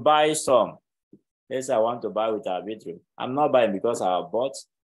you buy some. Let's say I want to buy with Arbitrum. I'm not buying because I have bought.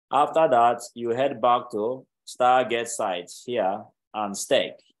 After that, you head back to Stargate sites here and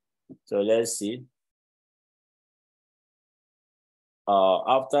stake. So let's see.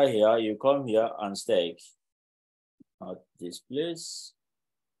 After here, you come here and stake. Not this place.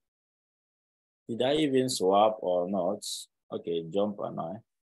 Did I even swap or not? Okay, jump and I.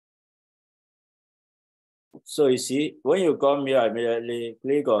 So you see, when you come here, immediately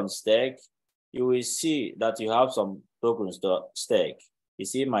click on stake, you will see that you have some tokens to stake. You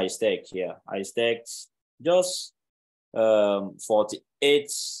see my stake here. I staked just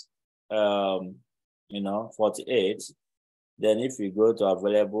 48, 48. Then if you go to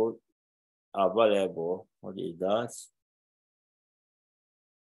available, what is that?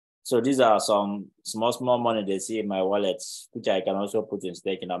 So these are some small money they see in my wallet, which I can also put in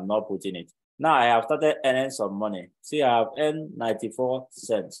stake, and I'm not putting it. Now I have started earning some money. See, I have earned 94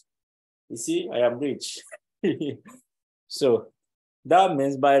 cents. You see, I am rich. So that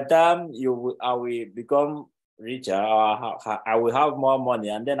means by the time I will become richer, I will have more money,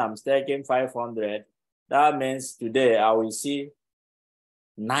 and then I'm staking 500. That means today I will see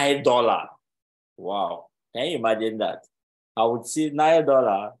 $9. Wow. Can you imagine that? I would see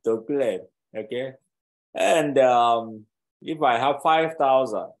 $9 to claim. Okay. And if I have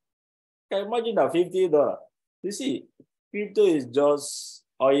 5,000, can you imagine that $50? You see, crypto is just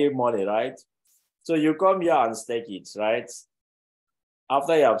oil money, right? So you come here and stake it, right?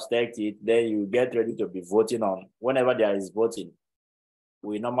 After you have staked it, then you get ready to be voting on. Whenever there is voting,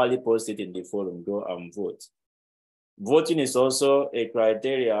 we normally post it in the forum, go and vote. Voting is also a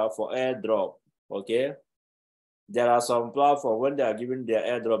criteria for airdrop, okay? There are some platforms, when they are giving their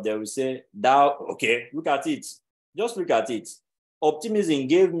airdrop, they will say, okay, look at it. Just look at it. Optimism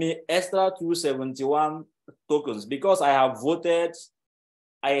gave me extra 271 tokens because I have voted.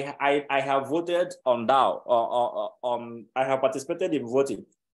 I have voted on DAO, I have participated in voting.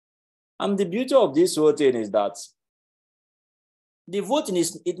 And the beauty of this voting is that the voting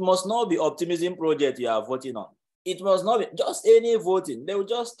it must not be Optimism project you are voting on. It must not be just any voting. They will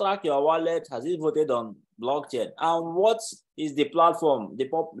just track your wallet. Has it voted on blockchain? And what is the platform,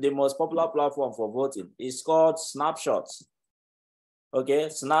 the most popular platform for voting? It's called Snapshots. Okay,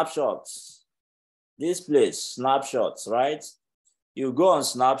 Snapshots. This place, Snapshots, right? You go on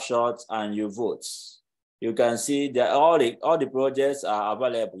Snapshots and you vote. You can see that all the projects are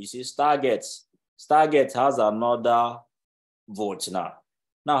available. You see Stargate. Stargate has another vote now.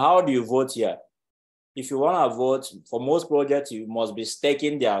 Now, how do you vote here? If you want to vote, for most projects, you must be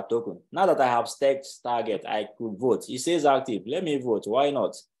staking their token. Now that I have staked Stargate, I could vote. It says active. Let me vote. Why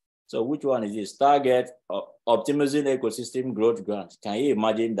not? So which one is this? Stargate Optimism Ecosystem Growth Grant. Can you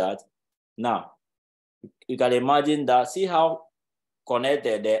imagine that? Now, you can imagine that. See how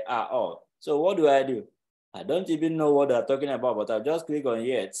connected they are all. So what do? I don't even know what they're talking about, but I'll just click on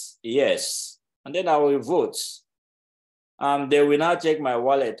yes, and then I will vote. They will now check my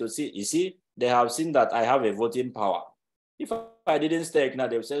wallet to see. You see, they have seen that I have a voting power. If I didn't stake now,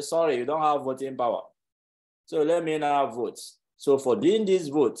 they will say, sorry, you don't have voting power. So let me now vote. So for doing these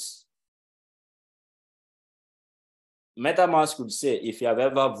votes, MetaMask could say, if you have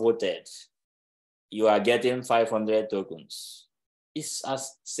ever voted, you are getting 500 tokens. It's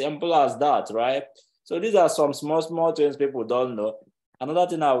as simple as that, right? So these are some small things people don't know. Another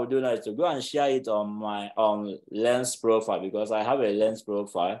thing I will do now is to go and share it on my Lens profile, because I have a Lens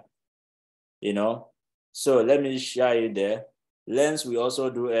profile, you know. So let me share it there. Lens, we also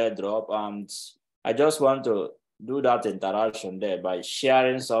do airdrop, and I just want to do that interaction there by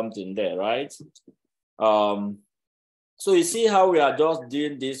sharing something there, right? So you see how we are just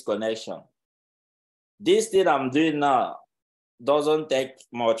doing this connection. This thing I'm doing now doesn't take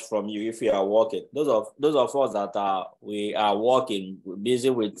much from you if you are working. Those of us that we are working,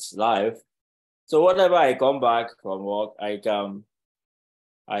 busy with life. So whenever I come back from work, I can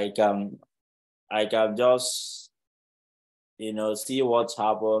just, see what's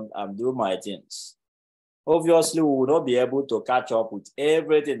happened and do my things. Obviously, we will not be able to catch up with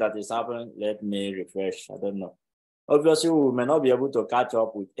everything that is happening. Let me refresh. I don't know. Obviously, we may not be able to catch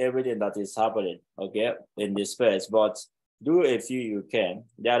up with everything that is happening, okay, in this space, but do a few you can.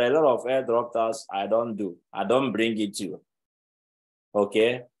 There are a lot of airdrop tasks I don't do. I don't bring it to you,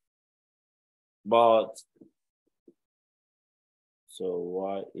 okay? But, so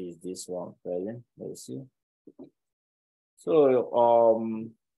why is this one failing? Let's see. So,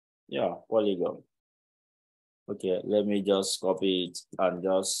 yeah, Polygon. Okay, let me just copy it and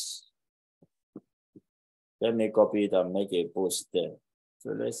let me copy it and make a post there.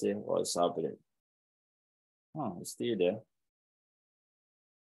 So let's see what's happening. Oh, it's still there.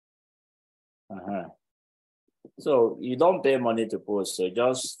 So you don't pay money to post, so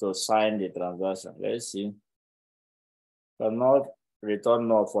just to sign the transaction. Let's see. Cannot return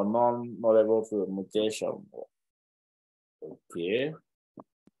no for non-nullable field mutation. Okay.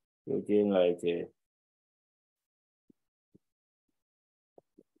 Looking like a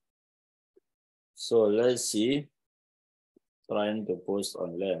so let's see. Trying to post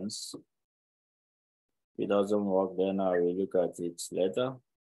on Lens. If it doesn't work, then I will look at it later.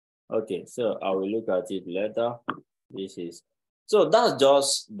 Okay, so I will look at it later. This is so that's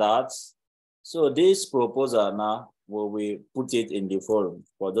just that. So this proposal now, we put it in the forum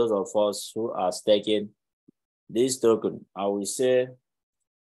for those of us who are staking this token. I will say,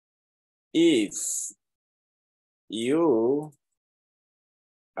 if you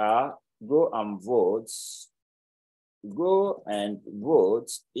go and vote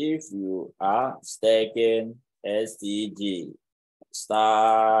if you are staking STG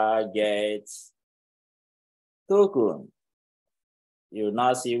Stargate token. You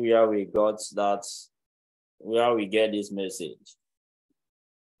now see where we got that, where we get this message.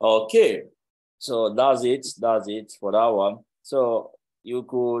 Okay, so that's it for that one. So you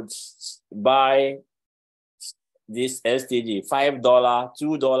could buy this STG, $5,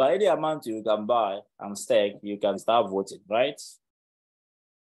 $2, any amount you can buy and stake, you can start voting, right?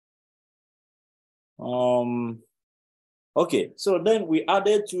 Okay, so then we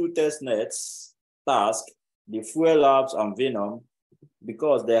added 2 testnets tasks, the Fuel Labs and Venom,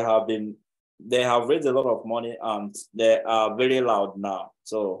 because they have raised a lot of money and they are very loud now.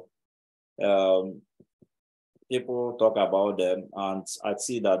 So people talk about them and I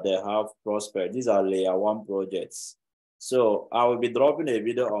see that they have prospered. These are layer 1 projects. So I will be dropping a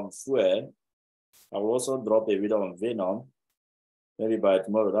video on Fuel. I will also drop a video on Venom. Maybe by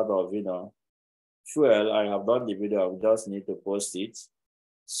tomorrow, that will Venom. Fuel, I have done the video, I just need to post it.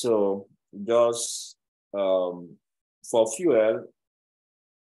 So just for Fuel,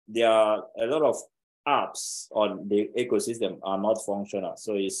 there are a lot of apps on the ecosystem are not functional.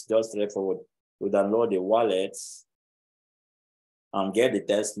 So it's just straightforward. We download the wallets and get the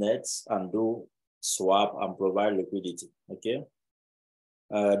test nets and do swap and provide liquidity, okay?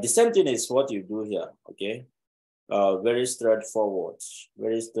 The same thing is what you do here, okay? Very straightforward,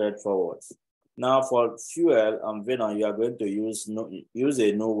 very straightforward. Now for Fuel and Venom, you are going to use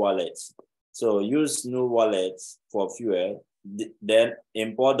a new wallet. So use new wallet for Fuel, then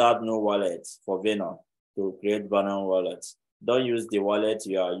import that new wallet for Venom to create Venom wallet. Don't use the wallet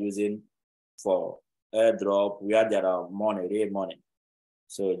you are using for airdrop where there are money, real money.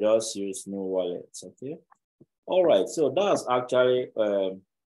 So just use new wallets, okay? All right, so that's actually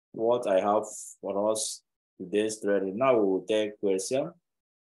what I have for us today's trading. Now we will take question.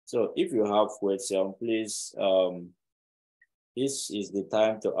 So if you have question, please, this is the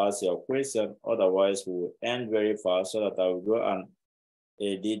time to ask your question. Otherwise, we will end very fast so that I will go and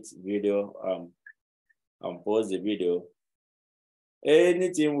edit video and post the video.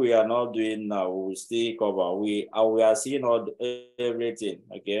 Anything we are not doing now, we will still cover. We are seeing everything,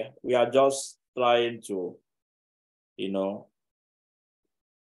 okay? We are just trying to,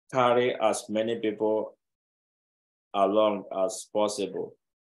 carry as many people along as possible,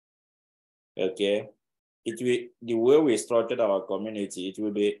 okay? The way we structured our community, it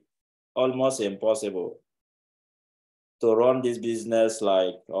will be almost impossible to run this business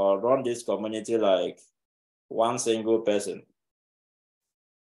or run this community like one single person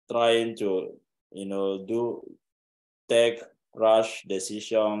trying to, take rash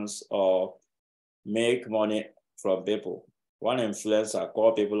decisions or make money from people. One influencer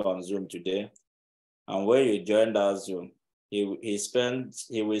called people on Zoom today And when you join that Zoom, he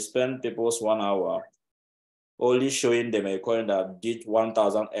will spend people's 1 hour only showing them a coin that did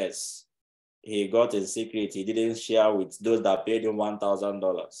 1,000s. He got in secret. He didn't share with those that paid him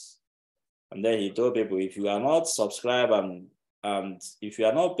 $1,000. And then he told people, if you are not subscribed and if you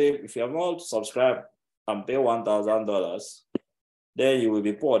are not subscribed and pay $1,000, then you will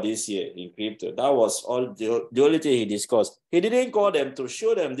be poor this year in crypto. That was all the only thing he discussed. He didn't call them to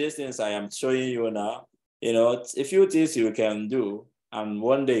show them these things I am showing you now. You know, a few things you can do, and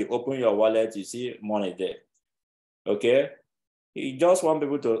one day you open your wallet, you see money there. Okay? He just want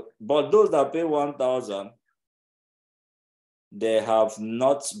people to, but those that pay 1,000, they have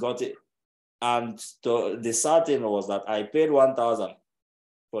not got it. And the sad thing was that I paid 1,000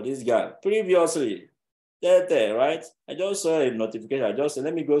 for this guy previously. There, right? I just saw a notification. I just said,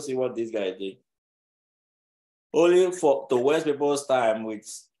 let me go see what this guy did. Only to waste people's time with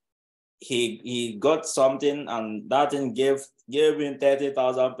he got something and that thing gave him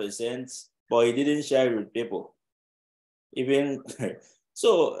 30,000%, but he didn't share it with people. Even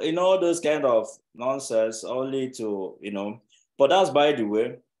so, all those kind of nonsense only to, but that's by the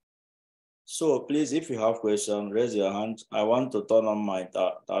way. So please, if you have questions, raise your hand. I want to turn on my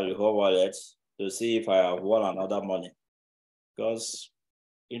𝐂𝐑𝐘𝐏𝐄 wallet to see if I have won another money, because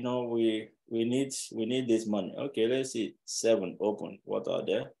we need this money. Okay, let's see. 7 open. What are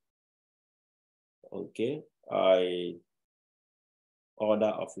there? Okay, I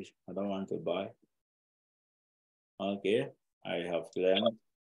order official. I don't want to buy. Okay, I have claimed.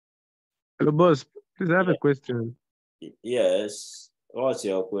 Hello, boss. Please, I have a question. Yes. What's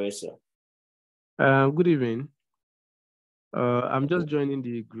your question? Good evening. I'm just joining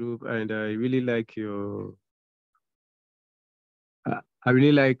the group, and I really like your. I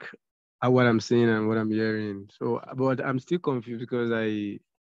really like what I'm seeing and what I'm hearing. So, but I'm still confused because I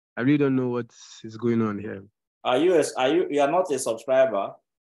really don't know what is going on here. You are not a subscriber?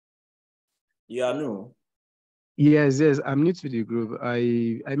 You are new? Yes, I'm new to the group.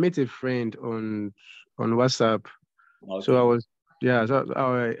 I met a friend on WhatsApp. Okay. So I was So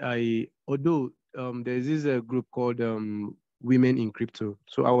I although there's this group called Women in Crypto.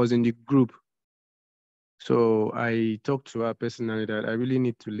 So I was in the group. So I talked to her personally that I really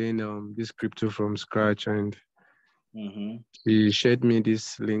need to learn this crypto from scratch, and she shared me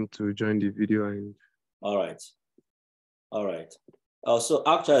this link to join the video. And all right. So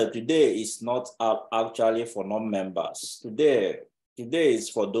actually, today is not actually for non-members. Today is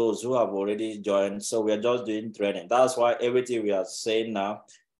for those who have already joined. So we are just doing training. That's why everything we are saying now,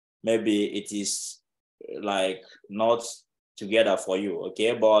 maybe it is like not together for you,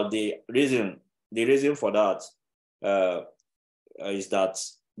 okay? But the reason for that is that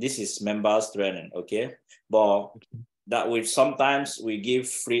this is members training, okay? But that sometimes we give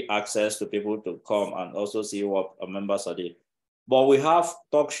free access to people to come and also see what our members are doing. But we have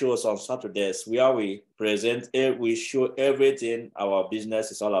talk shows on Saturdays where we we show everything our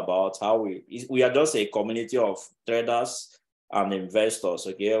business is all about, how we are just a community of traders and investors,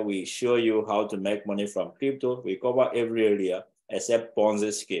 okay? We show you how to make money from crypto. We cover every area except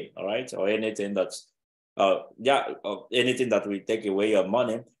Ponzi scheme, all right? Or anything that's, anything that will take away your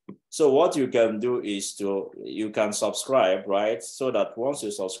money. So what you can do is you can subscribe, right? So that once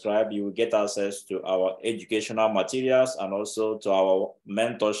you subscribe, you will get access to our educational materials and also to our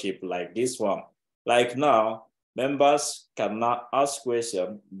mentorship like this one. Like now, members can now ask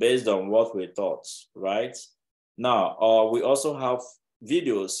questions based on what we taught, right? Now, we also have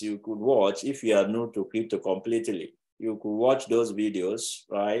videos you could watch if you are new to crypto completely. You could watch those videos,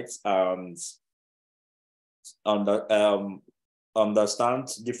 right? And understand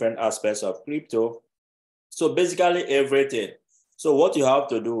different aspects of crypto. So basically everything. So what you have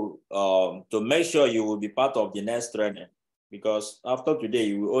to do to make sure you will be part of the next training, because after today,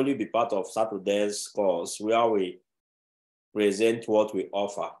 you will only be part of Saturday's course where we present what we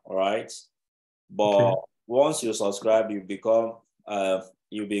offer, all right? But once you subscribe, you become an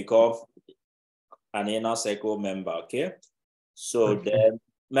inner circle member, okay? So then,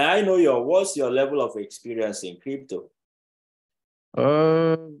 may I know what's your level of experience in crypto?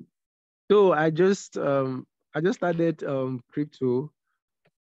 So I just started crypto.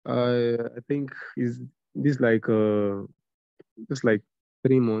 I think is this like just like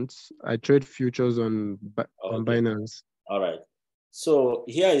 3 months. I trade futures on Binance. All right. So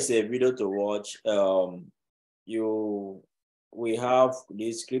here is a video to watch. We have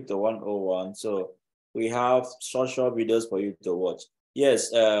this crypto 101. So we have short videos for you to watch.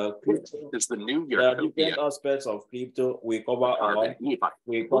 Yes, it's the new year. There are different aspects of crypto. We cover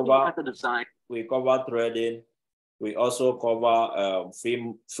trading, We also cover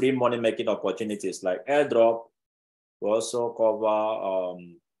free money making opportunities like airdrop. We also cover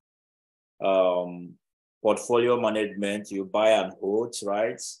portfolio management. You buy and hold,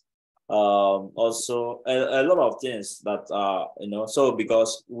 right? Also a lot of things that so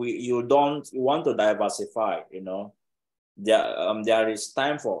because you want to diversify, there is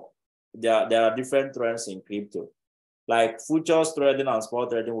time for there are different trends in crypto, like futures trading and spot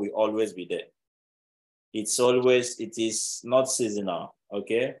trading will always be there. It is not seasonal,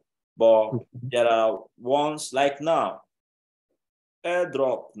 okay? But there are ones like now,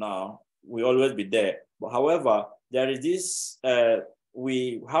 airdrop now will always be there. But however, there is this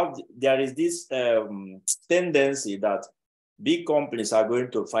tendency that big companies are going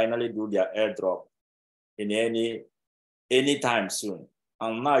to finally do their airdrop in any time soon.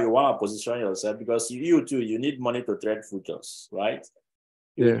 And now you want to position yourself because you too, you need money to trade futures, right?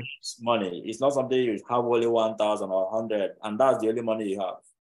 You need money. It's not something you have only 1,000 or 100, and that's the only money you have.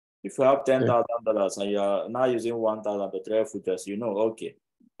 If you have $10,000 and you are now using 1,000 to trade futures, okay,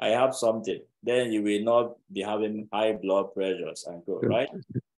 I have something. Then you will not be having high blood pressures and go, right?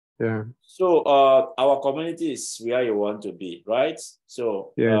 Yeah. So our community is where you want to be, right?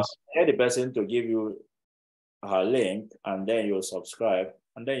 So get the person to give you a link, and then you'll subscribe,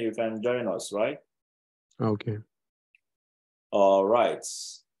 and then you can join us, right? Okay. All right.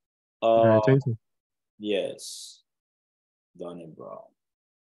 Thank you. Yes, Donnie Brown.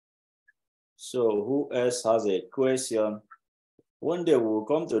 So who else has a question? One day we'll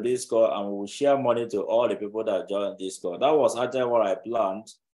come to this call and we'll share money to all the people that joined this call. That was actually what I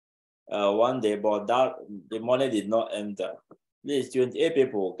planned one day, but the money did not enter. These 28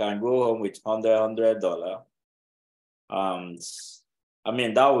 people can go home with $100. And I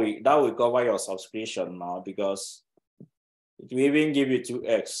mean that will cover your subscription now, because it will even give you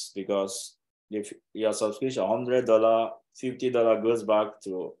 2x, because if your subscription $100, $50 goes back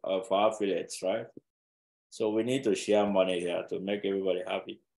to for affiliates, right? So we need to share money here to make everybody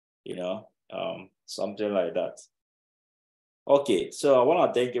happy, something like that. Okay, so I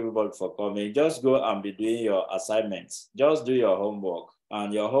want to thank everybody for coming. Just go and be doing your assignments. Just do your homework.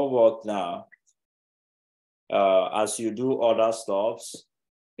 And your homework now, as you do other stuffs,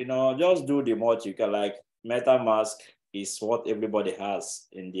 just do the most you can. Like MetaMask is what everybody has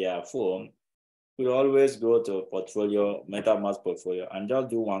in their phone. You always go to portfolio, MetaMask portfolio, and just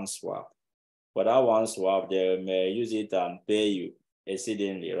do one swap. For that one swap, they may use it and pay you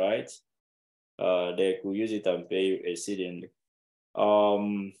exceedingly, right? They could use it and pay you exceedingly.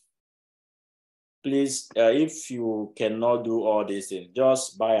 Please, if you cannot do all these things,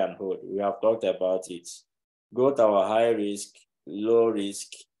 just buy and hold. We have talked about it. Go to our high risk, low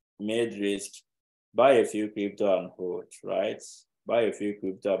risk, mid risk, buy a few crypto and hold, right? Buy a few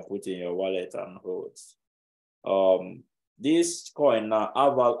crypto and put in your wallet and hold. This coin now,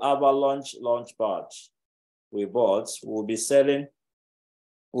 Avalanche Launchpad we bought, we'll be selling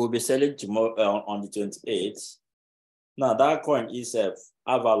tomorrow on the 28th. Now that coin itself,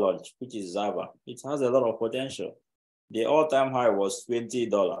 Avalanche, which is Zava, it has a lot of potential. The all-time high was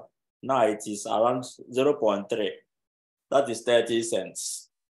 $20. Now it is around 0.3. That is 30 cents.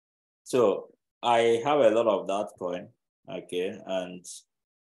 So I have a lot of that coin, okay, and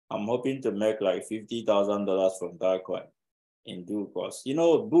I'm hoping to make like $50,000 from that coin in due course.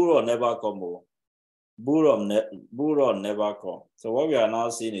 Bull never come. Bull never come. So what we are now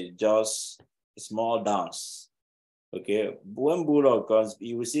seeing is just a small dance. Okay, when bull comes,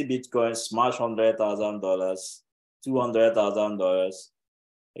 you will see Bitcoin smash $100,000, $200,000.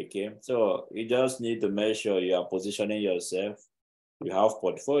 Okay, so you just need to make sure you are positioning yourself. You have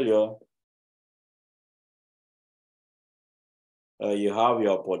portfolio. You have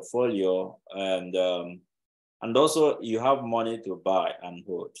your portfolio, and also you have money to buy and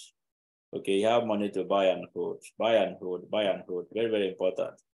hold. Okay, you have money to buy and hold, buy and hold, buy and hold. Very, very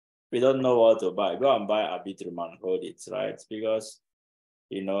important. If you don't know what to buy, go and buy Arbitrum and hold it, right? Because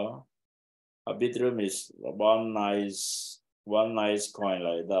Arbitrum is one nice coin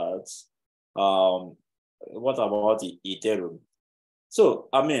like that. What about Ethereum? So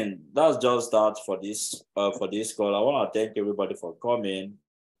I mean, that's just that for this call. I want to thank everybody for coming.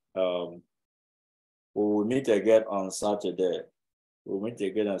 We will meet again on Saturday.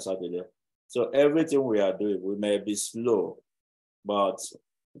 So everything we are doing, we may be slow, but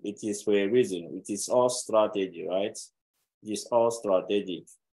it is for a reason. It is all strategy, right? It is all strategic.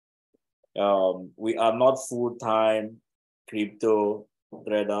 We are not full-time crypto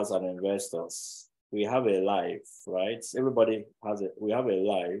traders and investors. We have a life, right? Everybody we have a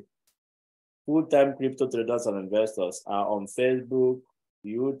life. Full-time crypto traders and investors are on Facebook,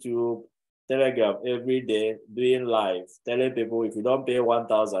 YouTube, Telegram every day, doing live, telling people if you don't pay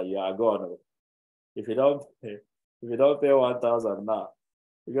 1,000, you are gone. If you don't pay 1,000 now,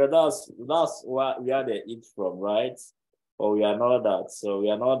 because that's where they eat from, right? But we are not that. So we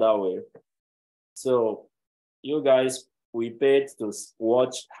are not that way. So you guys, we paid to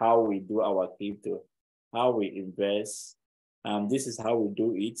watch how we do our crypto, how we invest, and this is how we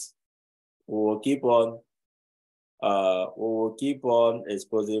do it. We will keep on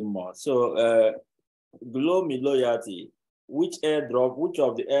exposing more. So Glow Me Loyalty, which of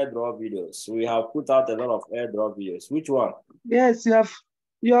the airdrop videos? We have put out a lot of airdrop videos. Which one? Yes, you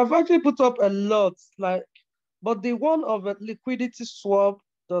have actually put up a lot, but the one of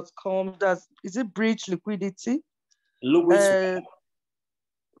liquidityswap.com, is it Bridge Liquidity? Look which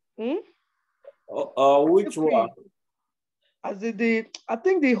which one? I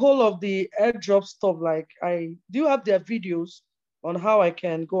think the whole of the airdrop stuff, do you have their videos on how I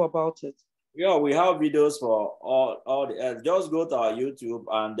can go about it? Yeah, we have videos for all the ads. Just go to our YouTube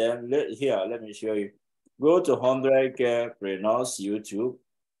and then let me show you. Go to 100K YouTube,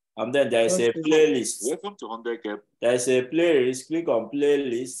 and then there is a playlist. Welcome to 100K. There is a playlist. Click on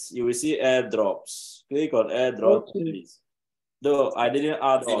playlist. You will see airdrops. Click on airdrop playlist. Though I didn't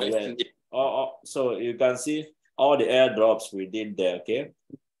add all yet. So you can see all the airdrops we did there, okay?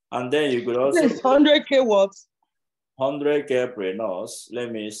 And then you could also 100K what? 100K preneurs.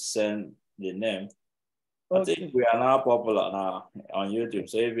 Let me send the name. I think we are now popular now on YouTube.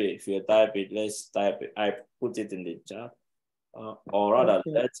 So if you type it, let's type it. I put it in the chat. Or rather,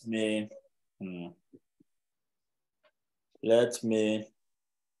 let me 100K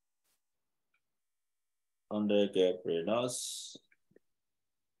preneurs.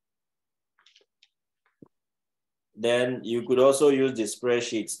 Then you could also use the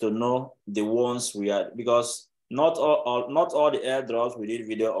spreadsheets to know the ones we are, because not all the airdrops we did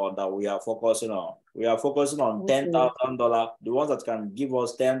video on that we are focusing on. We are focusing on $10,000, the ones that can give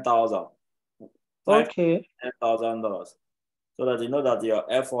us 10,000. Okay. $10,000, so that you know that your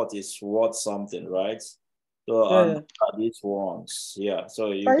effort is worth something, right? So these ones, yeah.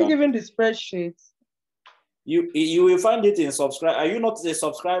 So you can even the spreadsheets. You will find it in subscribe. Are you not a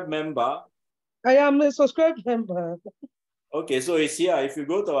subscribe member? I am a subscribed member. Okay, so it's here. If you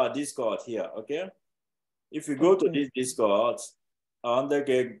go to our Discord here, okay? If you go to this Discord,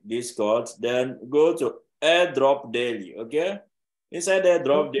 100K Discord, then go to airdrop daily, okay? Inside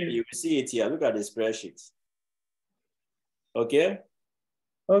airdrop daily, you will see it here. Look at the spreadsheet. Okay?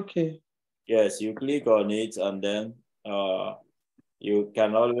 Okay. Yes, you click on it and then you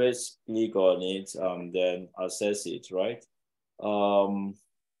can always click on it and then access it, right?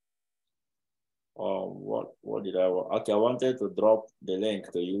 What did I want? Okay, I wanted to drop the link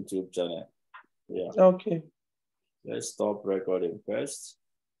to YouTube channel. Yeah. Okay. Let's stop recording first.